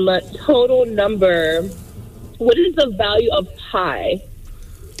total number? What is the value of pi?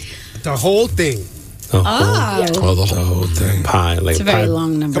 The whole thing. The whole thing. Pie. Like It's a very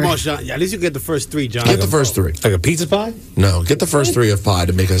long number. Come on, John. At least you get the first three, John. Get the first three. Like a pizza pie? No, get the first three of pie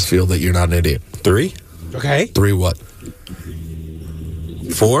to make us feel that you're not an idiot. 3? Okay. 3 what?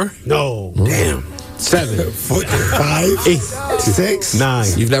 4? No. Damn. 7. 5, 8, 6, 9.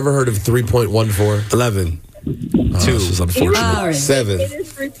 You've never heard of 3.14? 11. 2. This is unfortunate. 7. It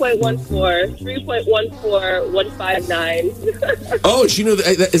is 3.14. 3.14159. Oh, she knew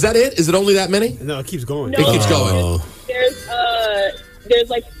that. Is that it? Is it only that many? No, it keeps going. No. It keeps going. There's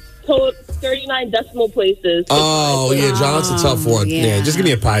like total 39 decimal places. Oh, yeah, John, it's a tough one. Yeah, just give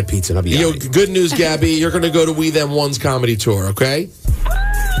me a pie pizza and I'll be all right. Good news, Gabby. You're going to go to We Them One's comedy tour, okay? Oh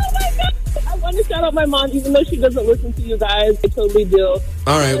my God. I want to shout out my mom, even though she doesn't listen to you guys. I totally do.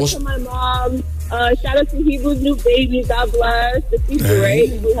 All right. Shout out to my mom. Shout out to Hebrews' new baby. God bless. It's Ebro, right?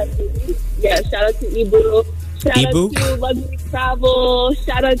 Ebro has baby. Yeah, shout out to Ebro. Shout out to Luxury Travel.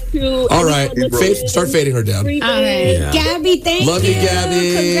 Shout out to... All right. Start fading her down. All right. Yeah. Gabby, thank Love you,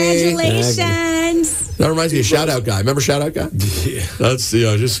 Gabby. Congratulations. That reminds me of Shout Out Guy. Remember Shout Out Guy? Yeah. That's,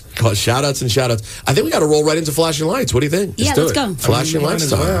 just call shout outs and shout outs. I think we got to roll right into flashing lights. What do you think? Yeah, let's go. Flashing lights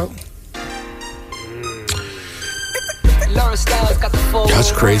time.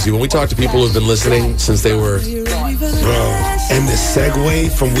 That's crazy. When we talk to people who've been listening since they were... Bro, and the segue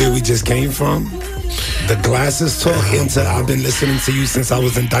from where we just came from, the glasses talk into I've been listening to you since I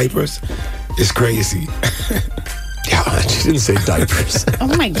was in diapers, is crazy. Yeah, she didn't say diapers.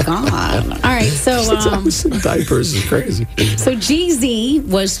 Oh my God. All right, so diapers is crazy. So Jeezy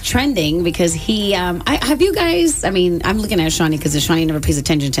was trending because he have you guys, I'm looking at Shawnee because Shawnee never pays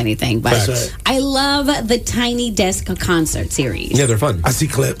attention to anything, but I love the Tiny Desk concert series. Yeah, they're fun. I see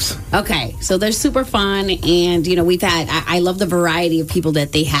clips. Okay, so they're super fun, and we've had I love the variety of people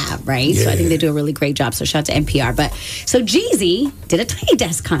that they have, right? Yeah. So I think they do a really great job. So shout out to NPR. But so Jeezy did a Tiny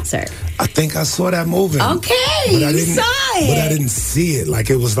Desk concert. I think I saw that movie. Okay, you saw it. But I didn't see it. Like,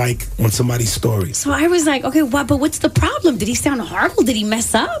 it was like on somebody's story. So I was like, okay, but what's the problem? Did he sound horrible? Did he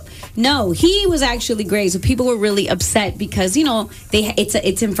mess up? No, he was actually great. So people were really upset because,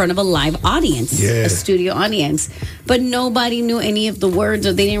 it's in front of a live audience, a studio audience. But nobody knew any of the words,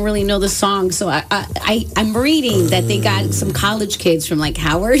 or they didn't really know the song. So I'm reading that they got some college kids from like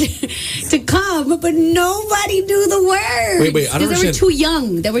Howard to come, but nobody knew the words. Wait, I don't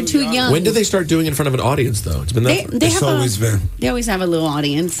understand. They were too young. When did they start doing it in front of an audience, though? It's been that. It's always been. They always have a little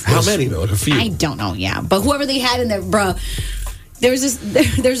audience. How many though? Like a few. I don't know. Yeah, but whoever they had in there, bro. There's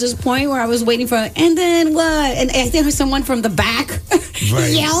this point where I was waiting for, and then what? And I think someone from the back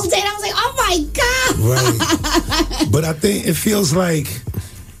yelled, and I was like, oh my God. Right. But I think it feels like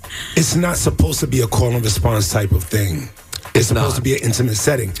it's not supposed to be a call and response type of thing. It's supposed to be an intimate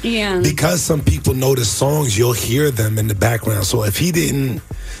setting. Yeah. Because some people know the songs, you'll hear them in the background. So if he didn't,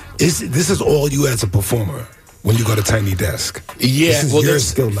 this is all you as a performer when you go to Tiny Desk. Yeah. This is your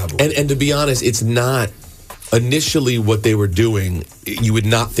skill level. And to be honest, it's not... Initially, what they were doing, you would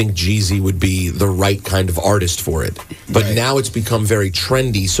not think Jeezy would be the right kind of artist for it. But now it's become very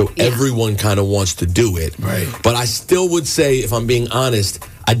trendy, so everyone kind of wants to do it. Right. But I still would say, if I'm being honest,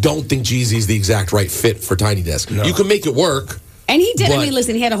 I don't think Jeezy's the exact right fit for Tiny Desk. No. You can make it work. And he did.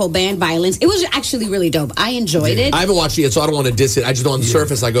 Listen, he had a whole band, Violence. It was actually really dope. I enjoyed it. I haven't watched it yet, so I don't want to diss it. I just know on the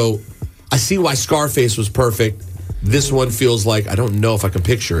surface, I go, I see why Scarface was perfect. This one feels like I don't know if I can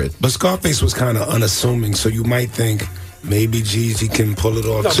picture it. But Scarface was kind of unassuming, so you might think maybe Jeezy can pull it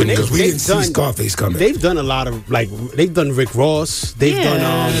off too, because we didn't see Scarface coming. They've done a lot of they've done Rick Ross, they've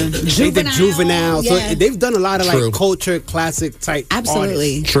done they did Juvenile, so they've done a lot of like culture classic type.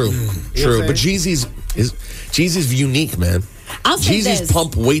 Absolutely, artists. True. But Jeezy's unique, man. I'll say Jeezy's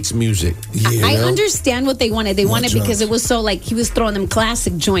pump weights music. I understand what they wanted. They wanted because it was so like he was throwing them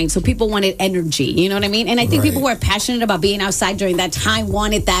classic joints, so people wanted energy. You know what I mean? And I think people who are passionate about being outside during that time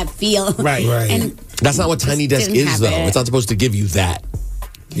wanted that feel. Right. And that's not what Tiny Desk is, though. It's not supposed to give you that.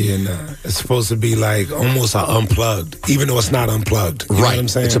 Yeah, nah. It's supposed to be like almost unplugged, even though it's not unplugged. You know what I'm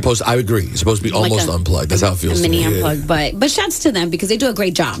saying? It's supposed. I agree. It's supposed to be almost unplugged. That's how it feels. A mini unplugged, but shouts to them because they do a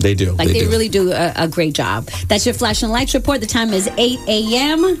great job. They do. Like they really do a great job. That's your Flash and Lights report. The time is 8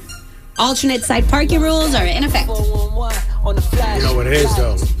 a.m. Alternate side parking rules are in effect. You know what it is,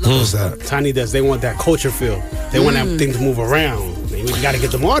 though? What's that? Tiny Desk, they want that culture feel. They want that thing to move around. We got to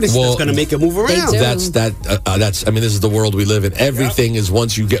get them artists that's going to make it move around. That's. I mean, this is the world we live in. Everything is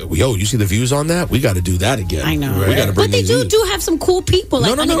once you get. Yo, you see the views on that? We got to do that again. I know. We got to bring. But they do have some cool people,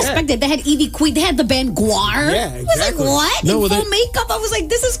 like unexpected. They had Evie Queen. They had the band Guar. Yeah, exactly. I was like, what? No, in full makeup. I was like,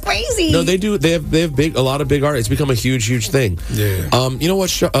 this is crazy. No, they do. They have a lot of big artists. It's become a huge thing. Yeah. You know what?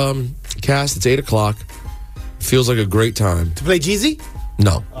 Cass, it's 8:00. Feels like a great time to play Jeezy.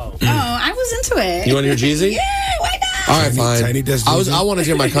 No. Oh, I was into it. You want to hear Jeezy? Yeah, why not? All right, fine. Tiny Desk I want to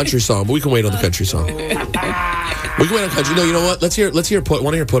hear my country song, but we can wait on the country song. We can wait on country. No, you know what? Let's hear. Want to hear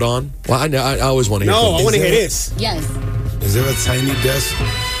Put On? Well, I always want to hear. No, I want to hear this. Yes. Is there a Tiny Desk?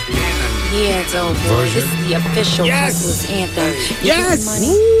 Yeah, it's old boy. This is the official Hustlers anthem. Yes.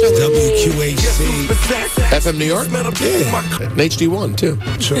 WQHC. FM New York? Yeah. And HD1, too.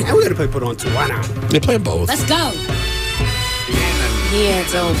 Sure. And we're going to play Put On, too. Why not? They play them both. Let's go. Yeah,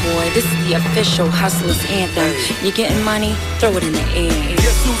 it's old boy. This is the official Hustlers anthem. You getting money? Throw it in the air.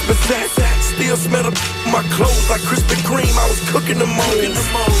 Guess who's possessed? Still smell my clothes like Krispy Kreme. I was cooking them on.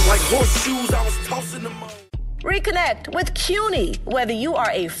 Like horseshoes, I was tossing them on. Reconnect with CUNY. Whether you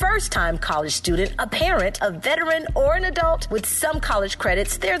are a first-time college student, a parent, a veteran, or an adult, with some college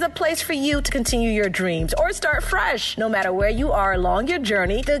credits, there's a place for you to continue your dreams or start fresh. No matter where you are along your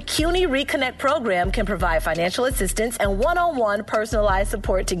journey, the CUNY Reconnect program can provide financial assistance and one-on-one personalized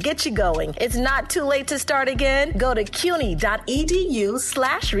support to get you going. It's not too late to start again. Go to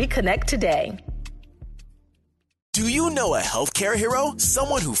cuny.edu/reconnect today. Do you know a healthcare hero?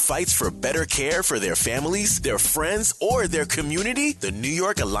 Someone who fights for better care for their families, their friends, or their community? The New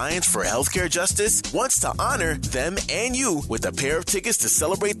York Alliance for Healthcare Justice wants to honor them and you with a pair of tickets to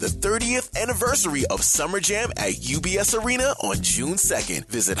celebrate the 30th anniversary of Summer Jam at UBS Arena on June 2nd.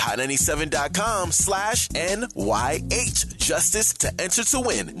 Visit hot97.com/NYH Justice to enter to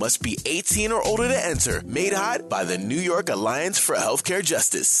win. Must be 18 or older to enter. Made hot by the New York Alliance for Healthcare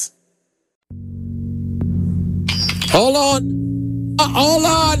Justice. Hold on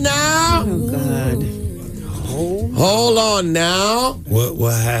now. Oh, God. Hold on now.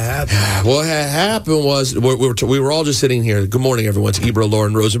 What had happened? What had happened was we were all just sitting here. Good morning, everyone. It's Ebro,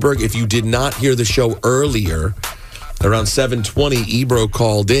 Lauren Rosenberg. If you did not hear the show earlier, around 7:20, Ebro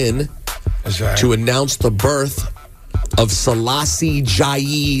called in to announce the birth of Selassie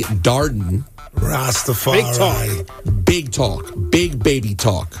Jaye Darden. Rastafari. Big talk. Big baby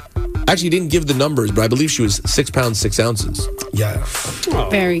talk. Actually, he didn't give the numbers, but I believe she was 6 pounds, 6 ounces. Yeah.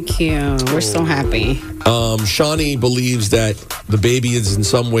 Very cute. We're so happy. Shawnee believes that the baby is in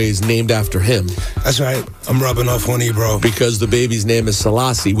some ways named after him. That's right. I'm rubbing off on you, bro. Because the baby's name is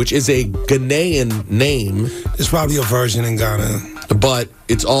Selassie, which is a Ghanaian name. It's probably a version in Ghana. But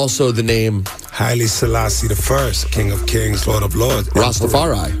it's also the name Haile Selassie the First, King of Kings, Lord of Lords.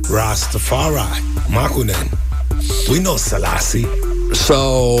 Rastafari. Makunen. We know Selassie.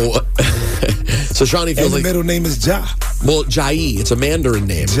 So Shawnee feels and the middle name is Ja. Well, Jaye. It's a Mandarin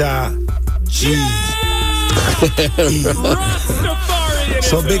name. Ja. G.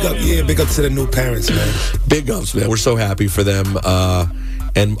 So big up to the new parents, man. Big ups, man. We're so happy for them.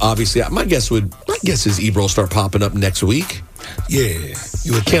 And obviously, my guess is Ebro will start popping up next week. Yeah,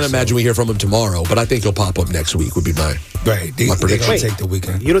 you can't imagine we hear from him tomorrow, but I think he'll pop up next week. Would be my prediction. They're gonna take the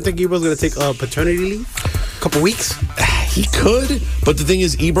weekend. You don't think Ebro's gonna take paternity leave? A couple weeks? He could, but the thing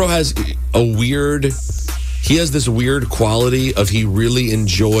is, Ebro has he has this weird quality of he really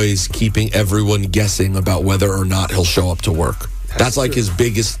enjoys keeping everyone guessing about whether or not he'll show up to work. That's like his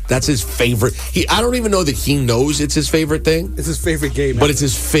favorite. I don't even know that he knows it's his favorite thing. It's his favorite game. But it's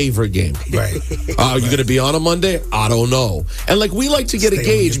his favorite game. Right. Are you going to be on a Monday? I don't know. And like we like to get a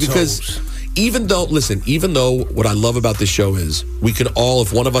gauge because even though what I love about this show is we can all,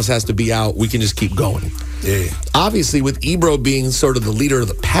 if one of us has to be out, we can just keep going. Yeah. Obviously, with Ebro being sort of the leader of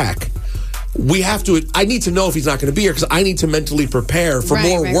the pack, I need to know if he's not going to be here because I need to mentally prepare for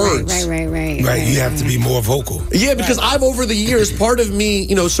more words. Right, you have to be more vocal. Yeah, because I've over the years, part of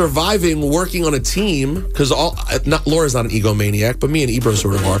me, surviving, working on a team, because Laura's not an egomaniac, but me and Ebro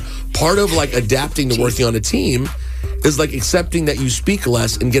sort of are. Part of like adapting to working on a team is like accepting that you speak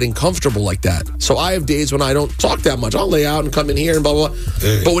less and getting comfortable like that. So I have days when I don't talk that much. I'll lay out and come in here and blah, blah, blah.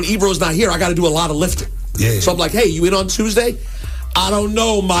 Yeah. But when Ebro's not here, I got to do a lot of lifting. Yeah. So I'm like, hey, you in on Tuesday? I don't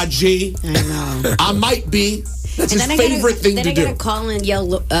know, my G. I know. I might be. That's his favorite thing to do. Then I gotta call and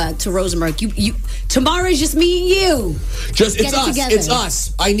yell to Rosenberg. You. Tomorrow's just me and you. It's us. Together. It's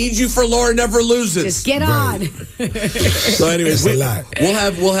us. I need you for Laura Never Loses. Just get on. So, anyways, we'll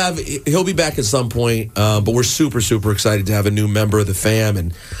have. He'll be back at some point. But we're super, super excited to have a new member of the fam,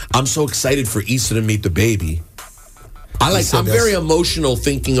 and I'm so excited for Issa to meet the baby. I'm very emotional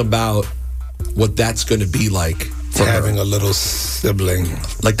thinking about what that's going to be like. having a little sibling.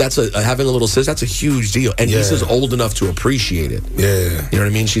 Like having a little sister, that's a huge deal. And Issa's old enough to appreciate it. Yeah. You know what I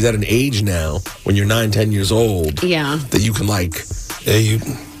mean? She's at an age now when you're 9, 10 years old. Yeah. That you can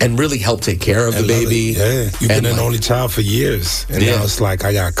and really help take care of the baby. You've been an only child for years. And now it's like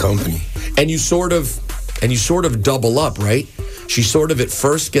I got company. And you sort of double up, right? She sort of at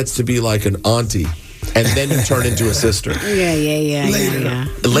first gets to be like an auntie. And then you turn into a sister. Yeah.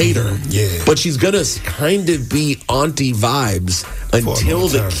 Later. Yeah. But she's going to kind of be auntie vibes until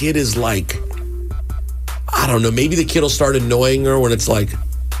the kid is like, I don't know, maybe the kid will start annoying her when it's like,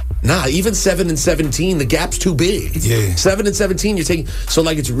 nah, even 7 and 17, the gap's too big. Yeah. 7 and 17, you're taking, so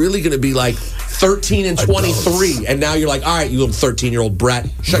like it's really going to be like 13 and 23. And now you're like, all right, you little 13-year-old brat,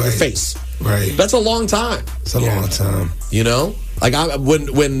 shut your face. Right. That's a long time. It's a long time. You know? Like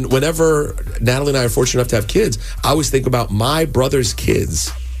whenever Natalie and I are fortunate enough to have kids, I always think about my brother's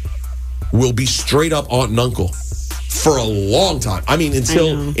kids will be straight up aunt and uncle for a long time. I mean,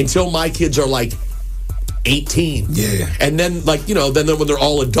 until my kids are like 18. Yeah. And then then when they're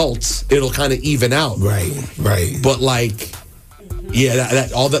all adults, it'll kind of even out. Right. But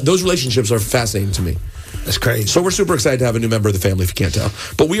those relationships are fascinating to me. That's crazy. So we're super excited to have a new member of the family, if you can't tell.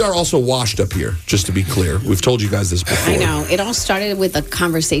 But we are also washed up here, just to be clear. We've told you guys this before. I know. It all started with a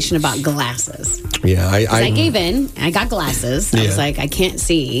conversation about glasses. Yeah. I gave in. I got glasses. I was like, I can't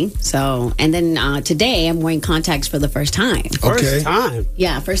see. So, and then today I'm wearing contacts for the first time. First time?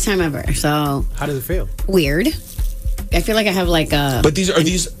 Yeah, first time ever. So. How does it feel? Weird. I feel like I have like a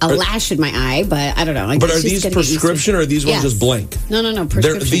lash in my eye, but I don't know. But are these prescription or are these ones just blank? No,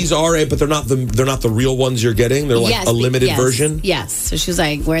 prescription. These are but they're not the real ones you're getting. They're like a limited version. Yes. So she was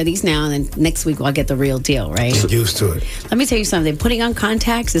like, wear these now, and then next week I'll get the real deal, right? Get used to it. Let me tell you something. Putting on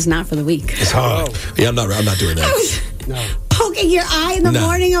contacts is not for the weak. It's hard. Yeah, I'm not doing that. No. Poking your eye in the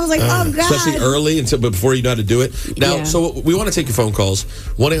morning, I was like, oh God. Especially early but before you know how to do it. Now, so we want to take your phone calls.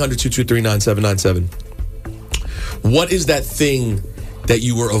 1-800-223-9797. What is that thing that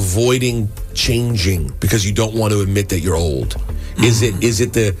you were avoiding changing because you don't want to admit that you're old? Is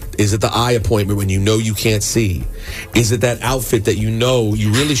it the eye appointment when you know you can't see? Is it that outfit that you know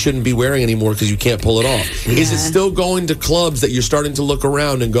you really shouldn't be wearing anymore because you can't pull it off? Yeah. Is it still going to clubs that you're starting to look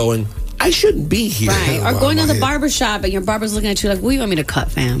around and going, I shouldn't be here? Right. Or going to the barber shop and your barber's looking at you like, what do you want me to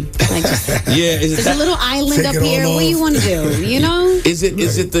cut, fam? Like, there's a little island up here. What do you want to do? You know? Is it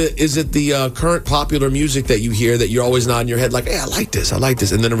the current popular music that you hear that you're always nodding your head like, hey, I like this,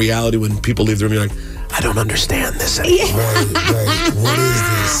 and then in reality when people leave the room you're like, I don't understand this anymore. Right. What is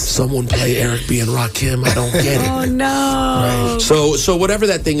this? Someone play Eric B and Rakim. I don't get it. Oh no. Right. So whatever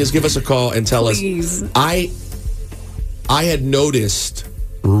that thing is, give us a call and tell us. I had noticed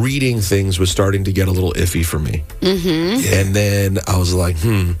reading things was starting to get a little iffy for me. Mm-hmm. And then I was like,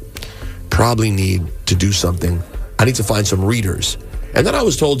 probably need to do something. I need to find some readers. And then I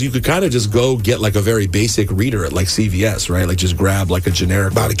was told you could kind of just go get like a very basic reader at like CVS, right? Like just grab like a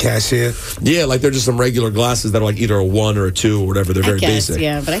generic. By the cashier? Yeah, like they're just some regular glasses that are like either a 1 or a 2 or whatever. They're very basic.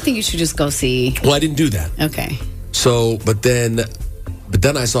 Yeah, but I think you should just go see. Well, I didn't do that. Okay. So, but then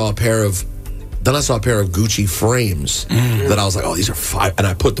I saw a pair of Gucci frames that I was like, oh, these are fine. And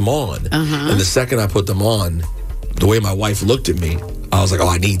I put them on. And the second I put them on, the way my wife looked at me, I was like, oh,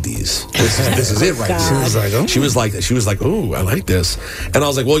 I need these. This is it right now. She was like, oh, I like this. And I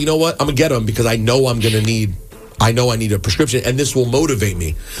was like, well, you know what? I'm going to get them because I know I need a prescription, and this will motivate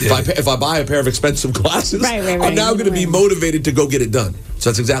me. Yeah. If I buy a pair of expensive glasses, I'm now going to be motivated to go get it done. So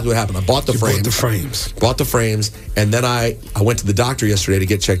that's exactly what happened. I bought the frames, and then I went to the doctor yesterday to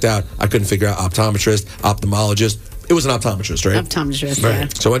get checked out. I couldn't figure out optometrist, ophthalmologist. It was an optometrist, right? Optometrist, right. Yeah.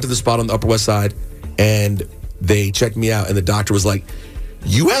 So I went to the spot on the Upper West Side, and they checked me out, and the doctor was like,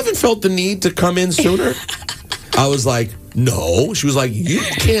 you haven't felt the need to come in sooner? I was like, no. She was like, you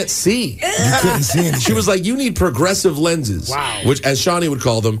can't see. You couldn't see anything. She was like, you need progressive lenses. Wow. Which, as Shawnee would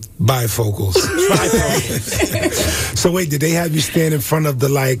call them, bifocals. So wait, did they have you stand in front of the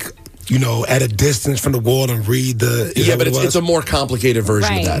at a distance from the wall and read the... Yeah, but it's a more complicated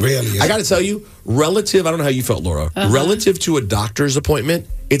version of that. Really? I got to tell you, relative, I don't know how you felt, Laura, relative to a doctor's appointment,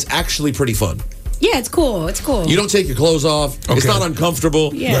 it's actually pretty fun. Yeah, it's cool. You don't take your clothes off. Okay. It's not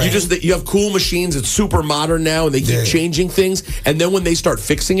uncomfortable. Yeah. You have cool machines. It's super modern now, and they keep changing things. And then when they start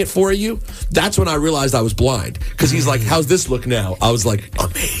fixing it for you, that's when I realized I was blind. Because he's like, how's this look now? I was like,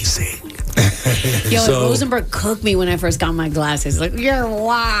 amazing. Rosenberg cooked me when I first got my glasses. Like, you're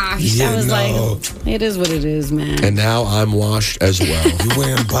washed. I was like, it is what it is, man. And now I'm washed as well. You're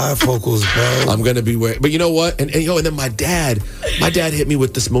wearing bifocals, bro. I'm gonna be wearing. But you know what? And then my dad hit me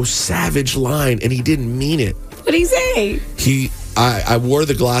with this most savage line, and he didn't mean it. What'd he say? I wore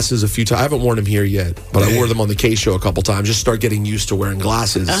the glasses a few times. I haven't worn them here yet, but I wore them on the K show a couple times. Just start getting used to wearing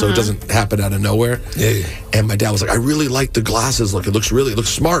glasses so it doesn't happen out of nowhere. Yeah. And my dad was like, I really like the glasses. Look, it looks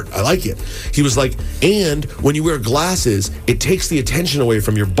smart. I like it. He was like, and when you wear glasses, it takes the attention away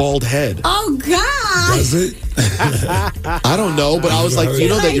from your bald head. Oh, God. Does it? I don't know, but I was like, you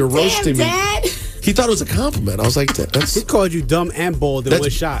know that you're roasting me. Dad. He thought it was a compliment. I was like, that's... He called you dumb and bald in one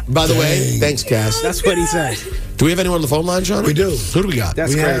shot. By the way, thanks, Cass. That's what he said. Do we have anyone on the phone line, Sean? We do. Who do we got?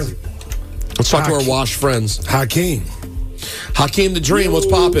 That's crazy. Let's talk to our washed friends. Hakeem. Hakeem the Dream, what's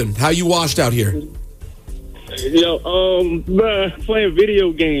poppin'? How you washed out here? Yo, man, playing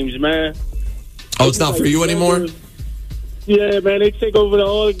video games, man. Oh, it's not for you anymore? Yeah, man, they take over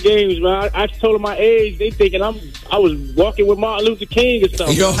all the games, man. I told them my age. They thinking I was walking with Martin Luther King or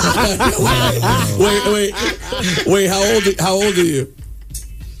something. Yo, wait. How old are you?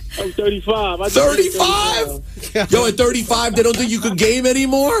 I'm 35. 35? Yo, at 35, they don't think you could game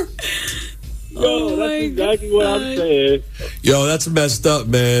anymore? Yo, that's exactly what I'm saying. Yo, that's messed up,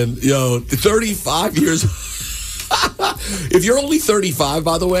 man. Yo, 35 years. If you're only 35,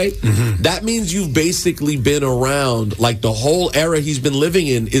 by the way, that means you've basically been around, like the whole era he's been living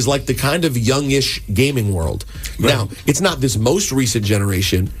in is like the kind of youngish gaming world. Right. Now, it's not this most recent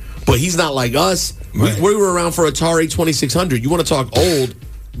generation, but he's not like us. Right. We were around for Atari 2600. You want to talk old?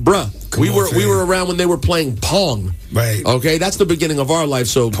 Bruh, we were around when they were playing Pong. Right. Okay, that's the beginning of our life.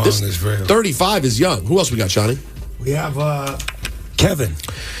 So Pong is real. 35 is young. Who else we got, Johnny? We have Kevin.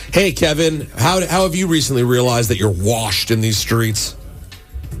 Hey, Kevin, how have you recently realized that you're washed in these streets?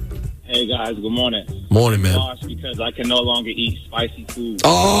 Hey, guys, good morning. Morning, man. I'm washed because I can no longer eat spicy food.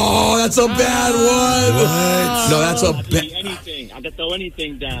 Oh, that's a bad one. What? No, that's a bad... anything. I can throw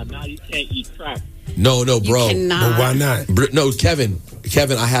anything down. Now you can't eat crack. No, bro. But why not? No, Kevin,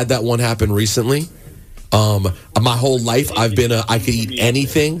 I had that one happen recently. My whole life, I've been I could eat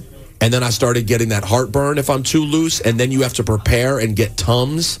anything. And then I started getting that heartburn if I'm too loose. And then you have to prepare and get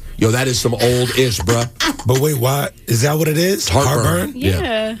Tums. Yo, that is some old-ish, bruh. But wait, why? Is that what it is? Heartburn?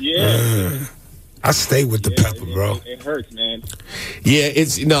 Yeah. I stay with the pepper, bro. It hurts, man. Yeah,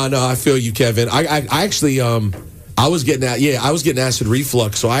 it's... No, I feel you, Kevin. I actually... I was getting acid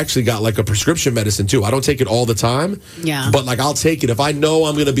reflux, so I actually got like a prescription medicine too. I don't take it all the time. Yeah. But like I'll take it if I know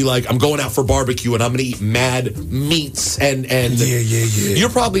I'm gonna be like I'm going out for barbecue and I'm gonna eat mad meats and Yeah. You're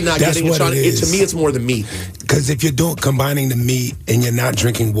probably not That's getting it, Sean. it is. To me, it's more the meat. Because if you're combining the meat and you're not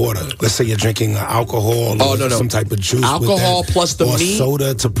drinking water, let's say you're drinking alcohol or some type of juice, alcohol with that, plus the or meat,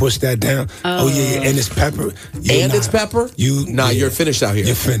 soda to push that down. Oh yeah, and it's pepper. It's pepper. You're finished out here.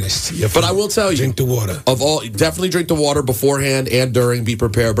 You're finished. But I will tell you, drink the water. Definitely drink the water beforehand and during. Be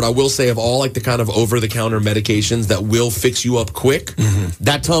prepared. But I will say, of all like the kind of over-the-counter medications that will fix you up quick,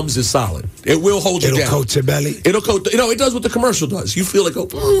 that Tums is solid. It will hold you down. It'll coat your belly. It'll coat. It does what the commercial does. You feel like, it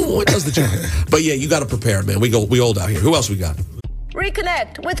does the job. But yeah, you got to prepare, man. We old out here. Who else we got?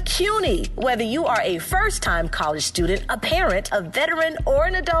 Reconnect with CUNY. Whether you are a first-time college student, a parent, a veteran, or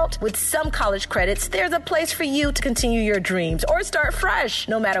an adult, with some college credits, there's a place for you to continue your dreams or start fresh.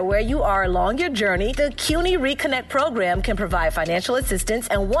 No matter where you are along your journey, the CUNY Reconnect program can provide financial assistance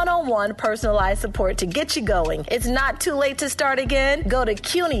and one-on-one personalized support to get you going. It's not too late to start again. Go to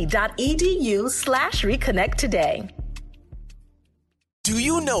cuny.edu/reconnect today. Do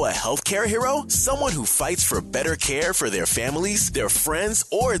you know a healthcare hero? Someone who fights for better care for their families, their friends,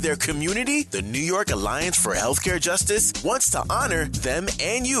 or their community? The New York Alliance for Healthcare Justice wants to honor them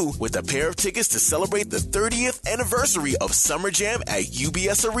and you with a pair of tickets to celebrate the 30th anniversary of Summer Jam at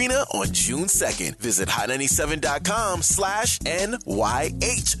UBS Arena on June 2nd. Visit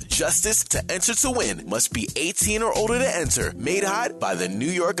hot97.com/NYH Justice to enter to win. Must be 18 or older to enter. Made hot by the New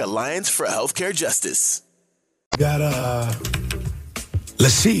York Alliance for Healthcare Justice. Got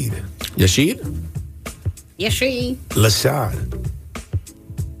Lashid. Yashid? Lashad.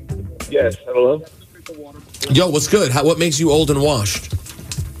 Yes, hello. Yo, what's good? What makes you old and washed?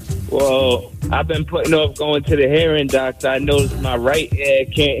 Well, I've been putting off going to the hearing doctor. I noticed my right ear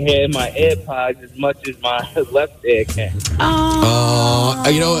can't hear my AirPods as much as my left ear can.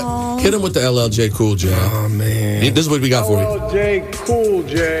 You know what? Hit him with the LLJ Cool J. Oh, man. This is what we got for you. LLJ Cool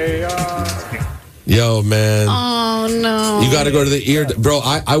J. Yo, man. Oh, no. You got to go to the ear. Bro,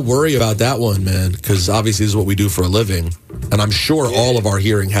 I worry about that one, man, because obviously this is what we do for a living. And I'm sure all of our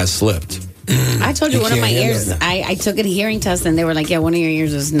hearing has slipped. I told you one of my ears, I took a hearing test and they were like, yeah, one of your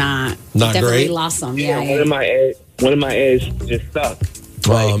ears is not great. Definitely lost some. Yeah. One of my ears just stuck.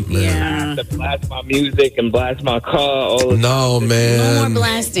 I man. have to blast my music and blast my car. All the No, time. man. No more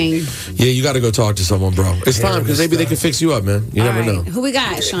blasting. Yeah, you got to go talk to someone, bro. It's time because maybe they can fix you up, man. You never know. Who we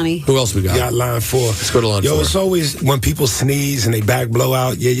got, Shawnee? Who else we got? You got line 4. Let's go to line 4. Yo, it's always when people sneeze and they back blow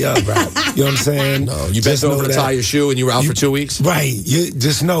out. Yeah, bro. You know what I'm saying? No, you bent over to tie your shoe and you were out for 2 weeks? Right. You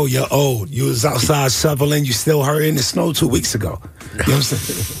just know you're old. You was outside shoveling. You still hurting. It snowed 2 weeks ago. You know what I'm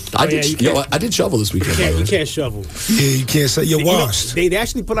saying? I did shovel this weekend. You can't shovel. Yeah, you can't say you're washed. They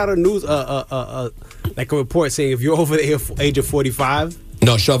actually put out a news, like a report saying if you're over the age of 45.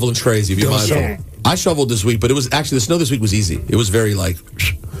 No, shoveling's crazy. Be mindful. shovel. I shoveled this week, but it was actually the snow this week was easy. It was very like,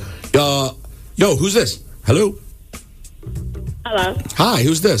 yo, who's this? Hello. Hello. Hi,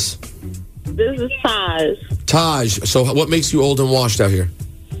 who's this? This is Taj. Taj. So, what makes you old and washed out here?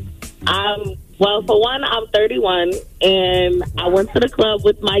 Well, for one, I'm 31, and I went to the club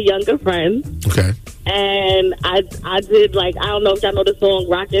with my younger friends. Okay. And I did, like, I don't know if y'all know the song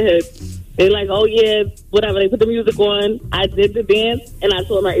Rocket Hip. They're like, oh, yeah, whatever. They put the music on. I did the dance, and I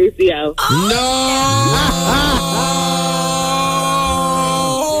tore my ACL.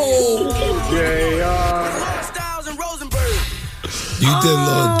 You did a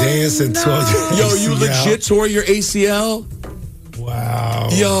little dance and tore your Yo, ACL. you legit tore your ACL? Wow.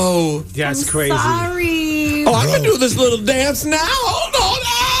 Yo. That's crazy. Sorry. Oh, I can do this little dance now. Hold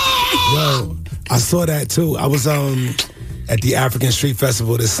on. Yo, I saw that too. I was at the African Street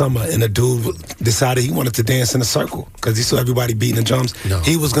Festival this summer, and a dude decided he wanted to dance in a circle because he saw everybody beating the drums. No.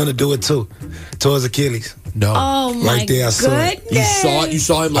 He was going to do it too. Tore his Achilles. No. Oh, my Right there, I saw it. You saw it? You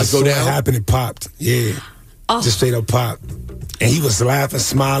saw him I like saw go it down? happen. It popped. Yeah. Just straight up popped. And he was laughing,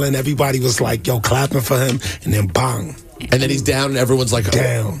 smiling. Everybody was like, yo, clapping for him. And then bang. And then he's down and everyone's like,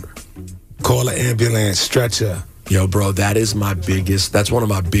 down. Call an ambulance, stretcher. Yo, bro, that's one of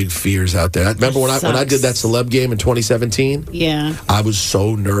my big fears out there. Remember when I did that celeb game in 2017? Yeah. I was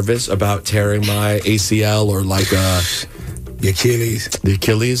so nervous about tearing my ACL or like the Achilles. The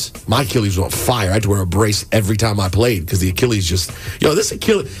Achilles. My Achilles was on fire. I had to wear a brace every time I played because the Achilles just, this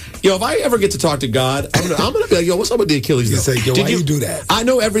Achilles. Yo, if I ever get to talk to God, I'm gonna be like, yo, what's up with the Achilles? You say, yo, why you do that? I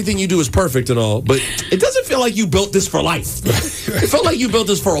know everything you do is perfect and all, but it doesn't feel like you built this for life. It felt like you built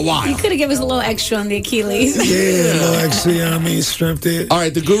this for a while. You could have given us a little extra on the Achilles. Yeah, a little extra, strength it. All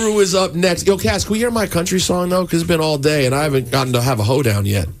right, the Guru is up next. Yo, Cass, can we hear my country song, though? Because it's been all day, and I haven't gotten to have a hoedown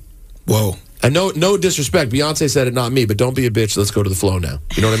yet. Whoa. And no disrespect. Beyonce said it, not me, but don't be a bitch. Let's go to the flow now.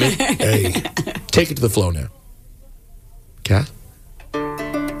 You know what I mean? Hey. Take it to the flow now. Cass?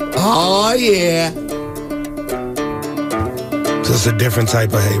 Oh, yeah. So it's a different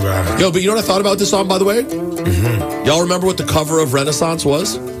type of hey, Rob. Yo, but you know what I thought about this song, by the way? Mm-hmm. Y'all remember what the cover of Renaissance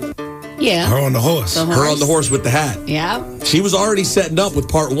was? Yeah. Her on the horse. Her on the horse with the hat. Yeah. She was already setting up with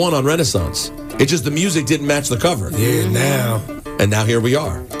part 1 on Renaissance. It's just the music didn't match the cover. Yeah, now. And now here we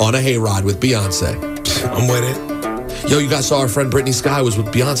are on a hayride with Beyonce. I'm with it. Yo, you guys saw our friend Brittany Sky was with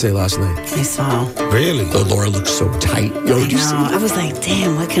Beyonce last night. I saw. Really? Oh, Laura looks so tight. Yo, did you see? I was like,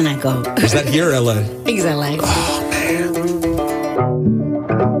 damn, where can I go? Was that here or LA? I think it's LA. Oh, man.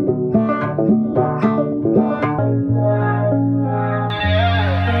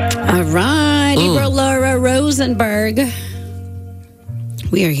 All right, Ebro, Laura Rosenberg.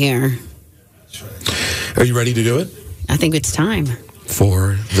 We are here. Are you ready to do it? I think it's time.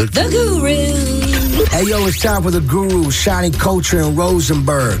 For the Guru. Hey, yo, it's time for the Guru, Shiny Culture and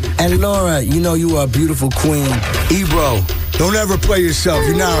Rosenberg. And Laura, you know you are a beautiful queen. Ebro, don't ever play yourself.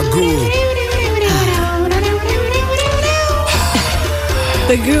 You're not a guru.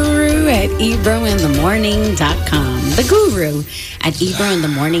 The Guru at ebrointhemorning.com. The Guru at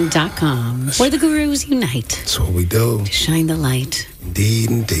ebrointhemorning.com. Where the gurus unite. That's what we do. To shine the light.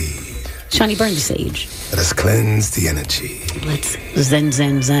 Indeed. Shawnee, burn the sage. Let us cleanse the energy. Let's zen.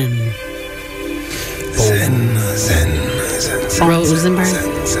 Zen. Rosenberg,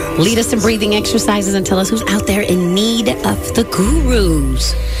 lead us in breathing exercises and tell us who's out there in need of the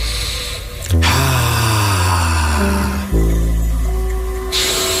gurus.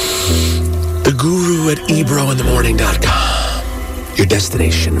 The Guru at ebrointhemorning.com. Your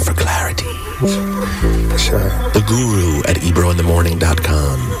destination for clarity. Sure. The Guru at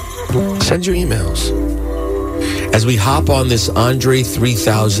ebrointhemorning.com. Send your emails. As we hop on this Andre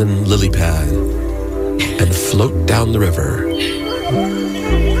 3000 lily pad and float down the river.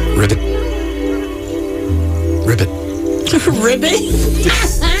 Ribbit. Ribbit?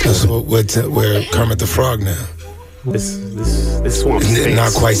 That's we're Kermit the Frog now. This swamp.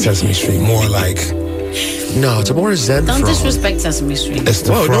 Not quite Sesame Street. More like. No, it's a more Zen Don't frog. disrespect Sesame Street. It's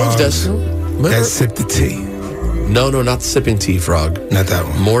the Whoa, no one's frogs that sip the tea. No, not the sipping tea frog. Not that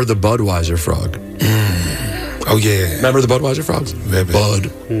one. More the Budweiser frog. Oh, yeah. Remember the Budweiser frogs?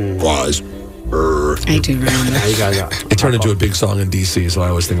 Budweiser. I do remember. It turned into a big song in D.C., so I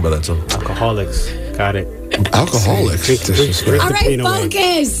always think about that song. Alcoholics. Got it. Alcoholics. All right,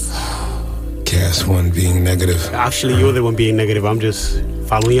 focus. Cass one being negative. Actually, you're the one being negative. I'm just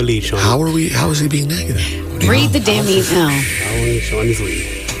following your lead, Sean. How is he being negative? Read the damn email. Following Sean's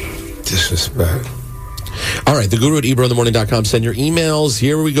lead. Disrespect. All right, theguru at ebrointhemorning.com. Send your emails.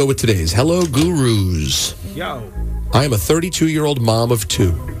 Here we go with today's. Hello, gurus. Yo. I am a 32-year-old mom of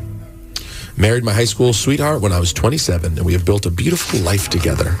 2. Married my high school sweetheart when I was 27, and we have built a beautiful life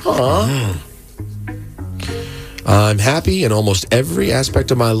together. Aww. I'm happy in almost every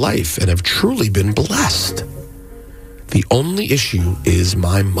aspect of my life and have truly been blessed. The only issue is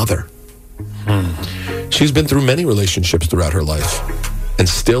my mother. She's been through many relationships throughout her life and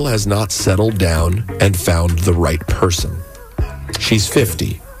still has not settled down and found the right person. She's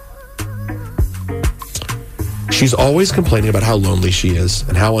 50. She's always complaining about how lonely she is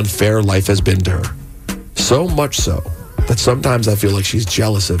and how unfair life has been to her. So much so that sometimes I feel like she's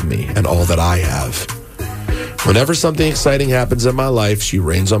jealous of me and all that I have. Whenever something exciting happens in my life, she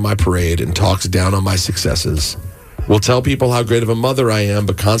rains on my parade and talks down on my successes. Will tell people how great of a mother I am,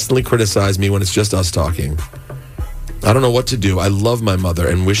 but constantly criticize me when it's just us talking. I don't know what to do. I love my mother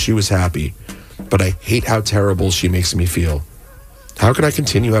and wish she was happy, but I hate how terrible she makes me feel. How can I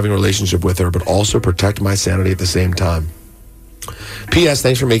continue having a relationship with her, but also protect my sanity at the same time? P.S.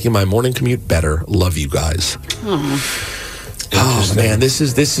 Thanks for making my morning commute better. Love you guys. Oh man, this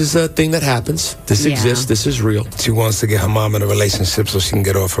is a thing that happens. This exists. This is real. She wants to get her mom in a relationship so she can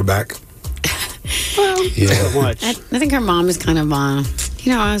get off her back. Well, yeah. I think her mom is kind of,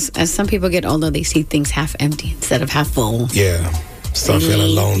 as some people get older, they see things half empty instead of half full. Yeah. Start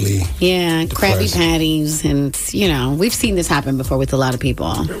feeling lonely. Yeah, depressed. Krabby Patties, and we've seen this happen before with a lot of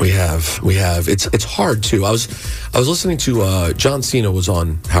people. We have. It's hard too. I was listening to John Cena was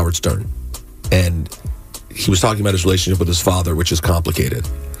on Howard Stern, and he was talking about his relationship with his father, which is complicated.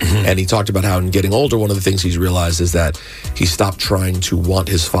 And he talked about how in getting older, one of the things he's realized is that he stopped trying to want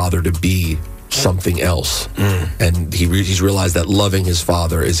his father to be something else. And he's realized that loving his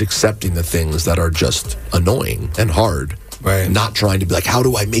father is accepting the things that are just annoying and hard. Right. Not trying to be like, how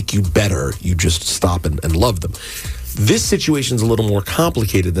do I make you better? You just stop and love them. This situation's a little more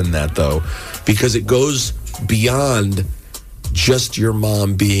complicated than that, though, because it goes beyond just your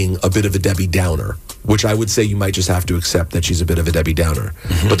mom being a bit of a Debbie Downer, which I would say you might just have to accept that she's a bit of a Debbie Downer.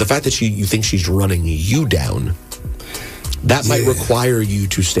 But the fact that you think she's running you down, that might require you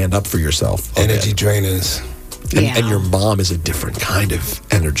to stand up for yourself. Energy drainers. And your mom is a different kind of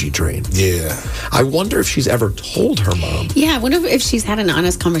energy drain. Yeah. I wonder if she's ever told her mom. Yeah, I wonder if she's had an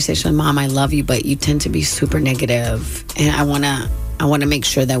honest conversation with Mom. I love you, but you tend to be super negative, and I want to make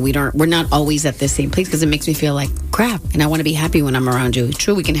sure that we're not always at the same place, because it makes me feel like crap, and I want to be happy when I'm around you.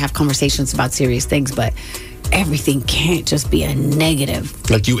 True, we can have conversations about serious things, but everything can't just be a negative.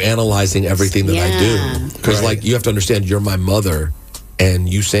 Like you analyzing everything that I do. Because like you have to understand, you're my mother, and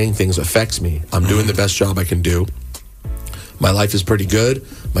you saying things affects me. I'm doing the best job I can do. My life is pretty good.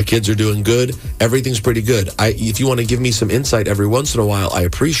 My kids are doing good. Everything's pretty good. If you want to give me some insight every once in a while, I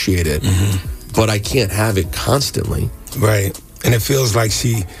appreciate it. But I can't have it constantly. Right. And it feels like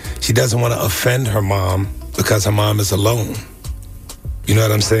she doesn't want to offend her mom because her mom is alone. You know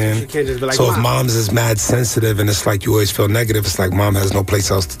what I'm saying? Can't just be like, so Mom. if mom's is mad sensitive and it's like you always feel negative, it's like mom has no place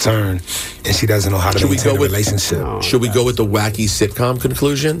else to turn and she doesn't know how to maintain a relationship. Should we go with the wacky sitcom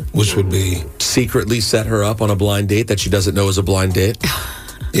conclusion? Which would be? Secretly set her up on a blind date that she doesn't know is a blind date.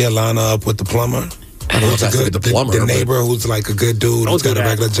 Yeah, line her up with the plumber. I don't know if that's like the plumber. The neighbor who's like a good dude who's got a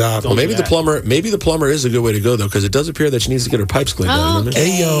regular job. Well, maybe the plumber is a good way to go, though, because it does appear that she needs to get her pipes cleaned.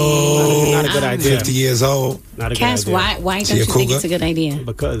 Hey, yo. Not a good idea. 50 years old. Not a Cass, good idea. why don't you think it's a good idea?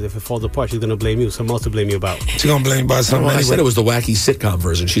 Because if it falls apart, she's going to blame you. Something else to blame you about. She's going to blame you about something. Well, I said it was the wacky sitcom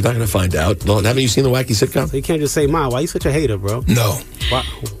version. She's not going to find out. Well, haven't you seen the wacky sitcom? So you can't just say, Ma, why are you such a hater, bro? No. Why?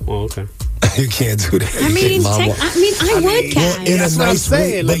 Oh, okay. You can't do that. I would, Cass. In a nice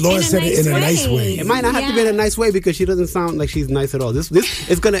way. But Laura said it in a nice way. It might not have to be in a nice way because she doesn't sound like she's nice at all. This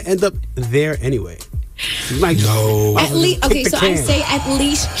is going to end up there anyway. No. At least, okay, so I say at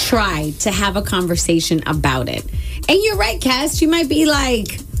least try to have a conversation about it. And you're right, Cass. She might be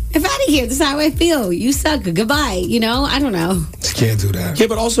like, "If out of here, this is how I feel. You suck. Goodbye." I don't know. She can't do that. Yeah,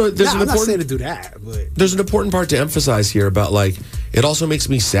 but also there's I'm not saying to do that, but there's an important part to emphasize here about like it also makes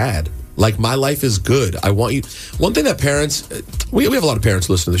me sad. Like my life is good. I want you. One thing that parents, we have a lot of parents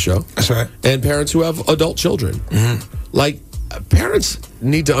who listen to the show. That's right. And parents who have adult children. Like parents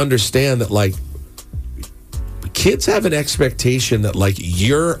need to understand that like kids have an expectation that like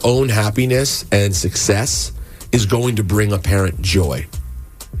your own happiness and success is going to bring a parent joy.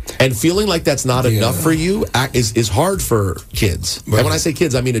 And feeling like that's not enough for you is hard for kids. Right. And when I say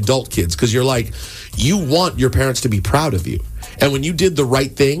kids, I mean adult kids, because you're like, you want your parents to be proud of you. And when you did the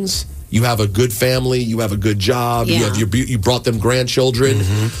right things, you have a good family, you have a good job, you brought them grandchildren.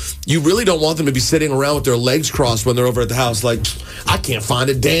 You really don't want them to be sitting around with their legs crossed when they're over at the house like, I can't find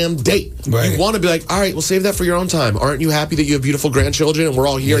a damn date. Right. You want to be like, all right, well, save that for your own time. Aren't you happy that you have beautiful grandchildren and we're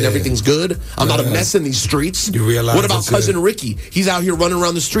all here and everything's good? I'm not a mess in these streets. You realize what about Cousin Ricky? He's out here running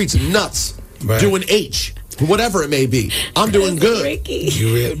around the streets nuts, doing H. Whatever it may be, I'm doing good.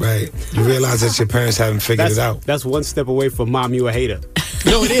 You realize that your parents haven't figured it out. That's one step away from mom, you a hater.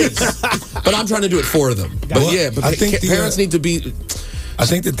 No, it is. But I'm trying to do it for them. But I think parents need to be. I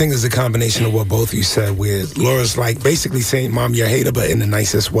think the thing is a combination of what both of you said, where Laura's like basically saying, Mom, you're a hater, but in the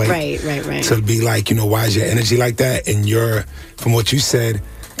nicest way. Right. To be like, why is your energy like that? And you're, from what you said,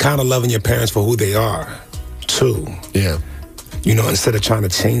 kind of loving your parents for who they are, too. Yeah. Instead of trying to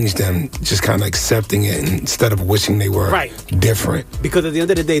change them, just kind of accepting it instead of wishing they were different. Because at the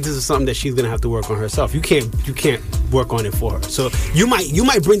end of the day, this is something that she's gonna have to work on herself. You can't work on it for her. So you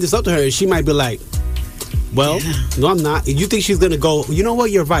might bring this up to her, and she might be like, "Well, no, I'm not." You think she's gonna go? You know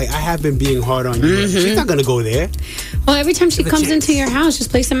what? You're right. I have been being hard on you. She's not gonna go there. Well, every time she comes into your house, just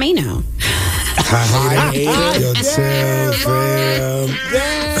play some Mano. I hate it. Yo, chill, fam.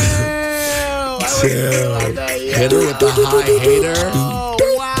 Chill. Hit her with the high hater. Oh,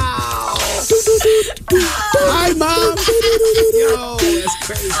 wow. Hi, Mom. Yo, that's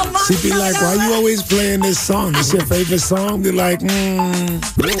crazy. She'd be like, why you always playing this song? This your favorite song? Be like, Lord,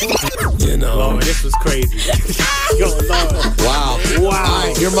 this was crazy. Yo, Lord. Wow. All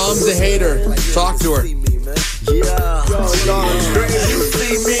right, your mom's a hater. Talk to her. You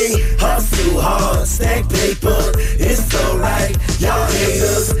see me hustle hard, stack paper. It's alright, y'all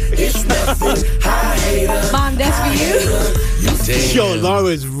haters. It's nothing. I hate her. Mom, that's for you. Yo,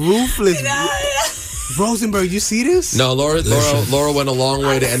 Laura's ruthless. Rosenberg, you see this? No, Laura went a long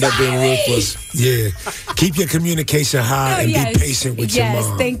way to end up being ruthless. Yeah. Keep your communication high and be patient with your mom.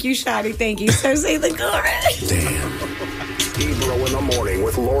 Yes, thank you, Shotty. Thank you. So say the chorus. Damn. Ebro in the morning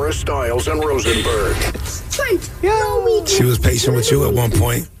with Laura Stiles and Rosenberg. She was patient with you at one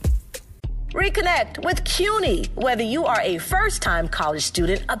point. Reconnect with CUNY. Whether you are a first-time college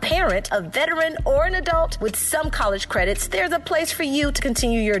student, a parent, a veteran, or an adult, with some college credits, there's a place for you to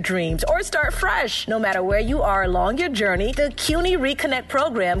continue your dreams or start fresh. No matter where you are along your journey, the CUNY Reconnect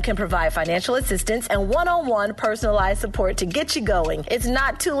program can provide financial assistance and one-on-one personalized support to get you going. It's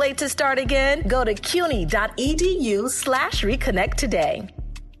not too late to start again. Go to cuny.edu/reconnect today.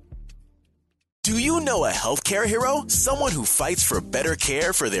 Do you know a healthcare hero? Someone who fights for better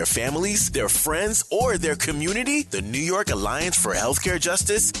care for their families, their friends, or their community? The New York Alliance for Healthcare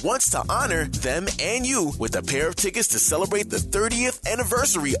Justice wants to honor them and you with a pair of tickets to celebrate the 30th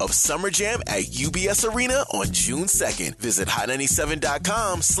anniversary of Summer Jam at UBS Arena on June 2nd. Visit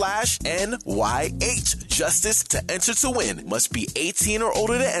hot97.com/NYH Justice to enter to win. Must be 18 or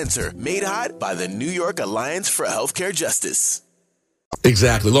older to enter. Made hot by the New York Alliance for Healthcare Justice.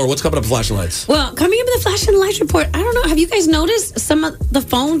 Exactly. Laura, what's coming up with flashing lights? Well, coming up with the flashing lights report, I don't know. Have you guys noticed some of the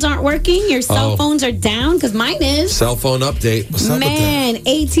phones aren't working? Your cell phones are down? Because mine is. Cell phone update. What's up with that?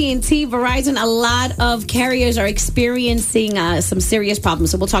 AT&T, Verizon, a lot of carriers are experiencing some serious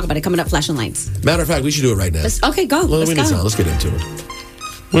problems. So we'll talk about it coming up, flashing lights. Matter of fact, we should do it right now. Okay, go. Let's get into it.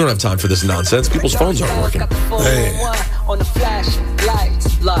 We don't have time for this nonsense. People's phones aren't working. Hey. On the flashing lights.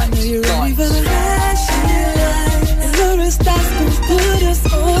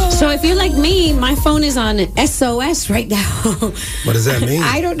 So if you're like me, my phone is on SOS right now. What does that mean?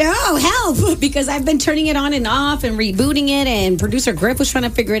 I don't know. Help! Because I've been turning it on and off and rebooting it, and producer Griff was trying to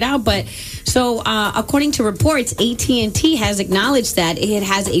figure it out. But so according to reports, AT&T has acknowledged that it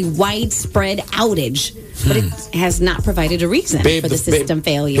has a widespread outage, but it has not provided a reason for the system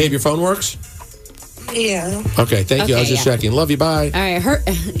failure. Babe, your phone works? Yeah. Okay, thank you. I was just checking. Love you. Bye. All right,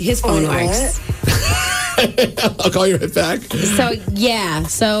 his phone works. I'll call you right back.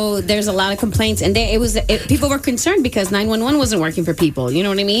 So there's a lot of complaints, and people were concerned because 911 wasn't working for people. You know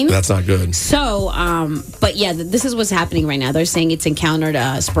what I mean? That's not good. So, but yeah, this is what's happening right now. They're saying it's encountered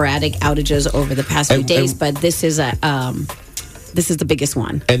sporadic outages over the past few days, but this is the biggest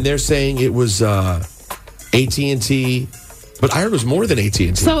one. And they're saying it was AT&T. But I heard it was more than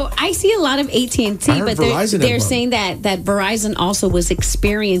AT&T. So I see a lot of AT&T, but they're saying that Verizon also was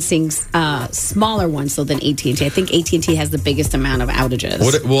experiencing smaller ones than AT&T. I think AT&T has the biggest amount of outages.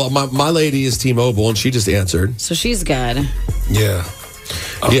 My lady is T-Mobile, and she just answered. So she's good. Yeah.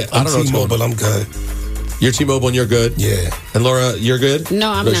 I don't know T-Mobile, I'm good. You're T-Mobile and you're good? Yeah. And Laura, you're good?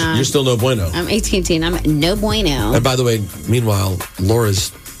 No, I'm But not. You're still no bueno. I'm AT&T and I'm no bueno. And by the way, meanwhile, Laura's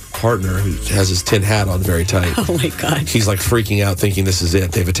partner, who has his tin hat on very tight. Oh my God. He's like freaking out, thinking this is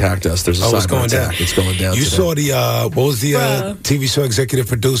it. They've attacked us. There's a it's cyber going attack. down. It's going down. You today. saw the what was the TV show executive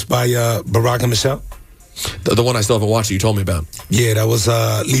produced by Barack and Michelle? The one I still haven't watched that you told me about. Yeah, that was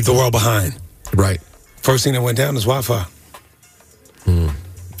Leave the World Behind. Right. First thing that went down is Wi-Fi.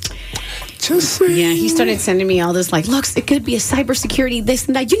 Yeah, he started sending me all this, like, look, it could be a cybersecurity, this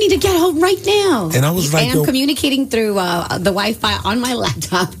and that. You need to get home right now. And I was like, I'm communicating through the Wi-Fi on my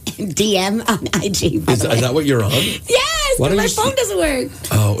laptop and DM on IG. Is that what you're on? Yes, Why but don't my you phone doesn't work.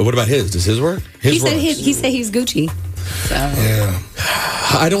 Oh, what about his? Does his work? He said he's Gucci. So. Yeah.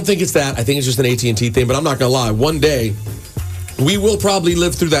 I don't think it's that. I think it's just an AT&T thing, but I'm not going to lie. One day, we will probably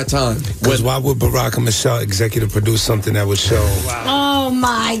live through that time. Because why would Barack and Michelle executive produce something that would show? Oh,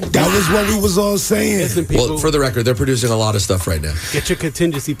 my God. That was what we was all saying. Listen, people, Well, for the record, they're producing a lot of stuff right now. get your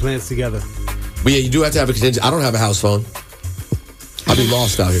contingency plans together. But yeah, you do have to have a contingency. I don't have a house phone. I'll be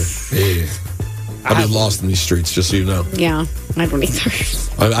lost out here. Yeah. I'll be lost in these streets, just so you know. Yeah, I don't either.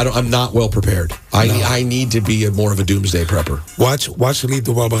 I'm not well prepared. I need to be more of a doomsday prepper. Watch Leave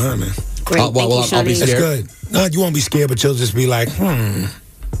the World Behind, man. Great, I'll be Shani. scared. It's good. No, you won't be scared, but you'll just be like,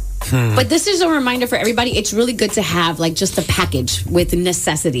 But this is a reminder for everybody. It's really good to have like just a package with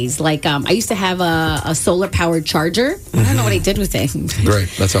necessities. Like I used to have a solar powered charger. I don't know what I did with it. Great,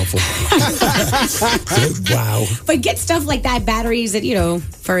 that's helpful. Wow. But get stuff like that, batteries that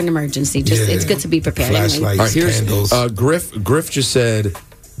for an emergency. Just it's good to be prepared. Flashlights, All right, here's candles. Griff just said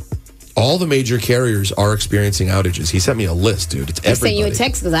all the major carriers are experiencing outages. He sent me a list, dude. It's I sent everybody. you a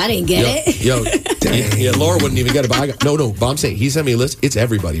text because I didn't get it. Yeah, Laura wouldn't even get it. But but I'm saying he sent me a list. It's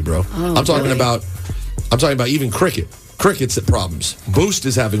everybody, bro. Oh, I'm talking really? about even Cricket. Cricket's at problems. Boost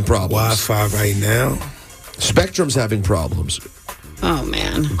is having problems. Wi-Fi right now. Spectrum's having problems. Oh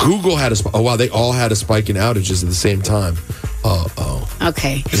man. Google had they all had a spike in outages at the same time.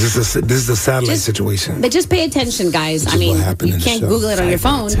 Okay. This is a satellite situation. But just pay attention, guys. I mean, you can't Google it on your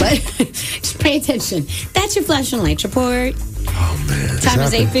phone, but just pay attention. That's your flash and lights report. Oh man. Time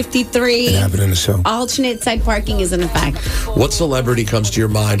is 8:53. It happened in the show. Alternate side parking is in effect. What celebrity comes to your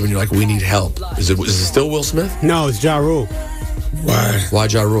mind when you're like, we need help? Is it still Will Smith? No, it's Ja Rule. Why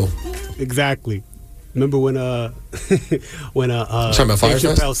Ja Rule? Exactly. Remember when talking about Dave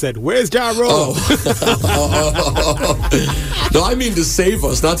Firefest? Chappelle said, "Where's Ja Rule?" No, I mean to save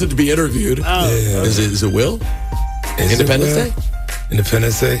us, not to be interviewed. Is it Will? Independence Day?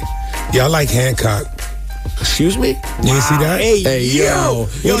 Independence Day? Yeah, I like Hancock. Excuse me? You didn't see that? Hey, yo.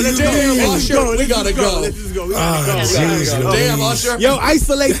 let's go. We gotta go. Damn, Usher. Yo,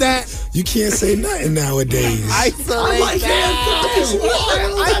 isolate that. You can't say nothing nowadays. Isolate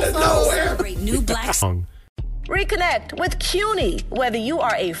Celebrate new black song. Reconnect with CUNY. Whether you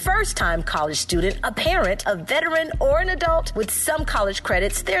are a first-time college student, a parent, a veteran, or an adult, with some college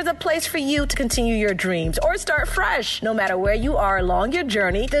credits, there's a place for you to continue your dreams or start fresh. No matter where you are along your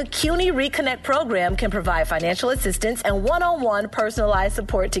journey, the CUNY Reconnect program can provide financial assistance and one-on-one personalized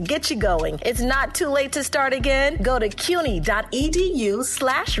support to get you going. It's not too late to start again. Go to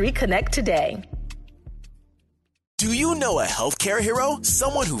cuny.edu/reconnect today. Do you know a healthcare hero?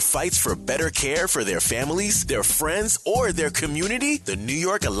 Someone who fights for better care for their families, their friends, or their community? The New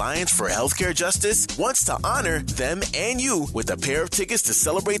York Alliance for Healthcare Justice wants to honor them and you with a pair of tickets to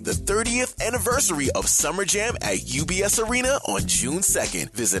celebrate the 30th anniversary of Summer Jam at UBS Arena on June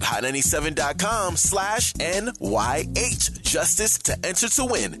 2nd. Visit hot97.com/NYH Justice to enter to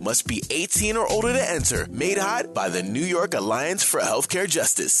win. Must be 18 or older to enter. Made hot by the New York Alliance for Healthcare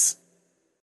Justice.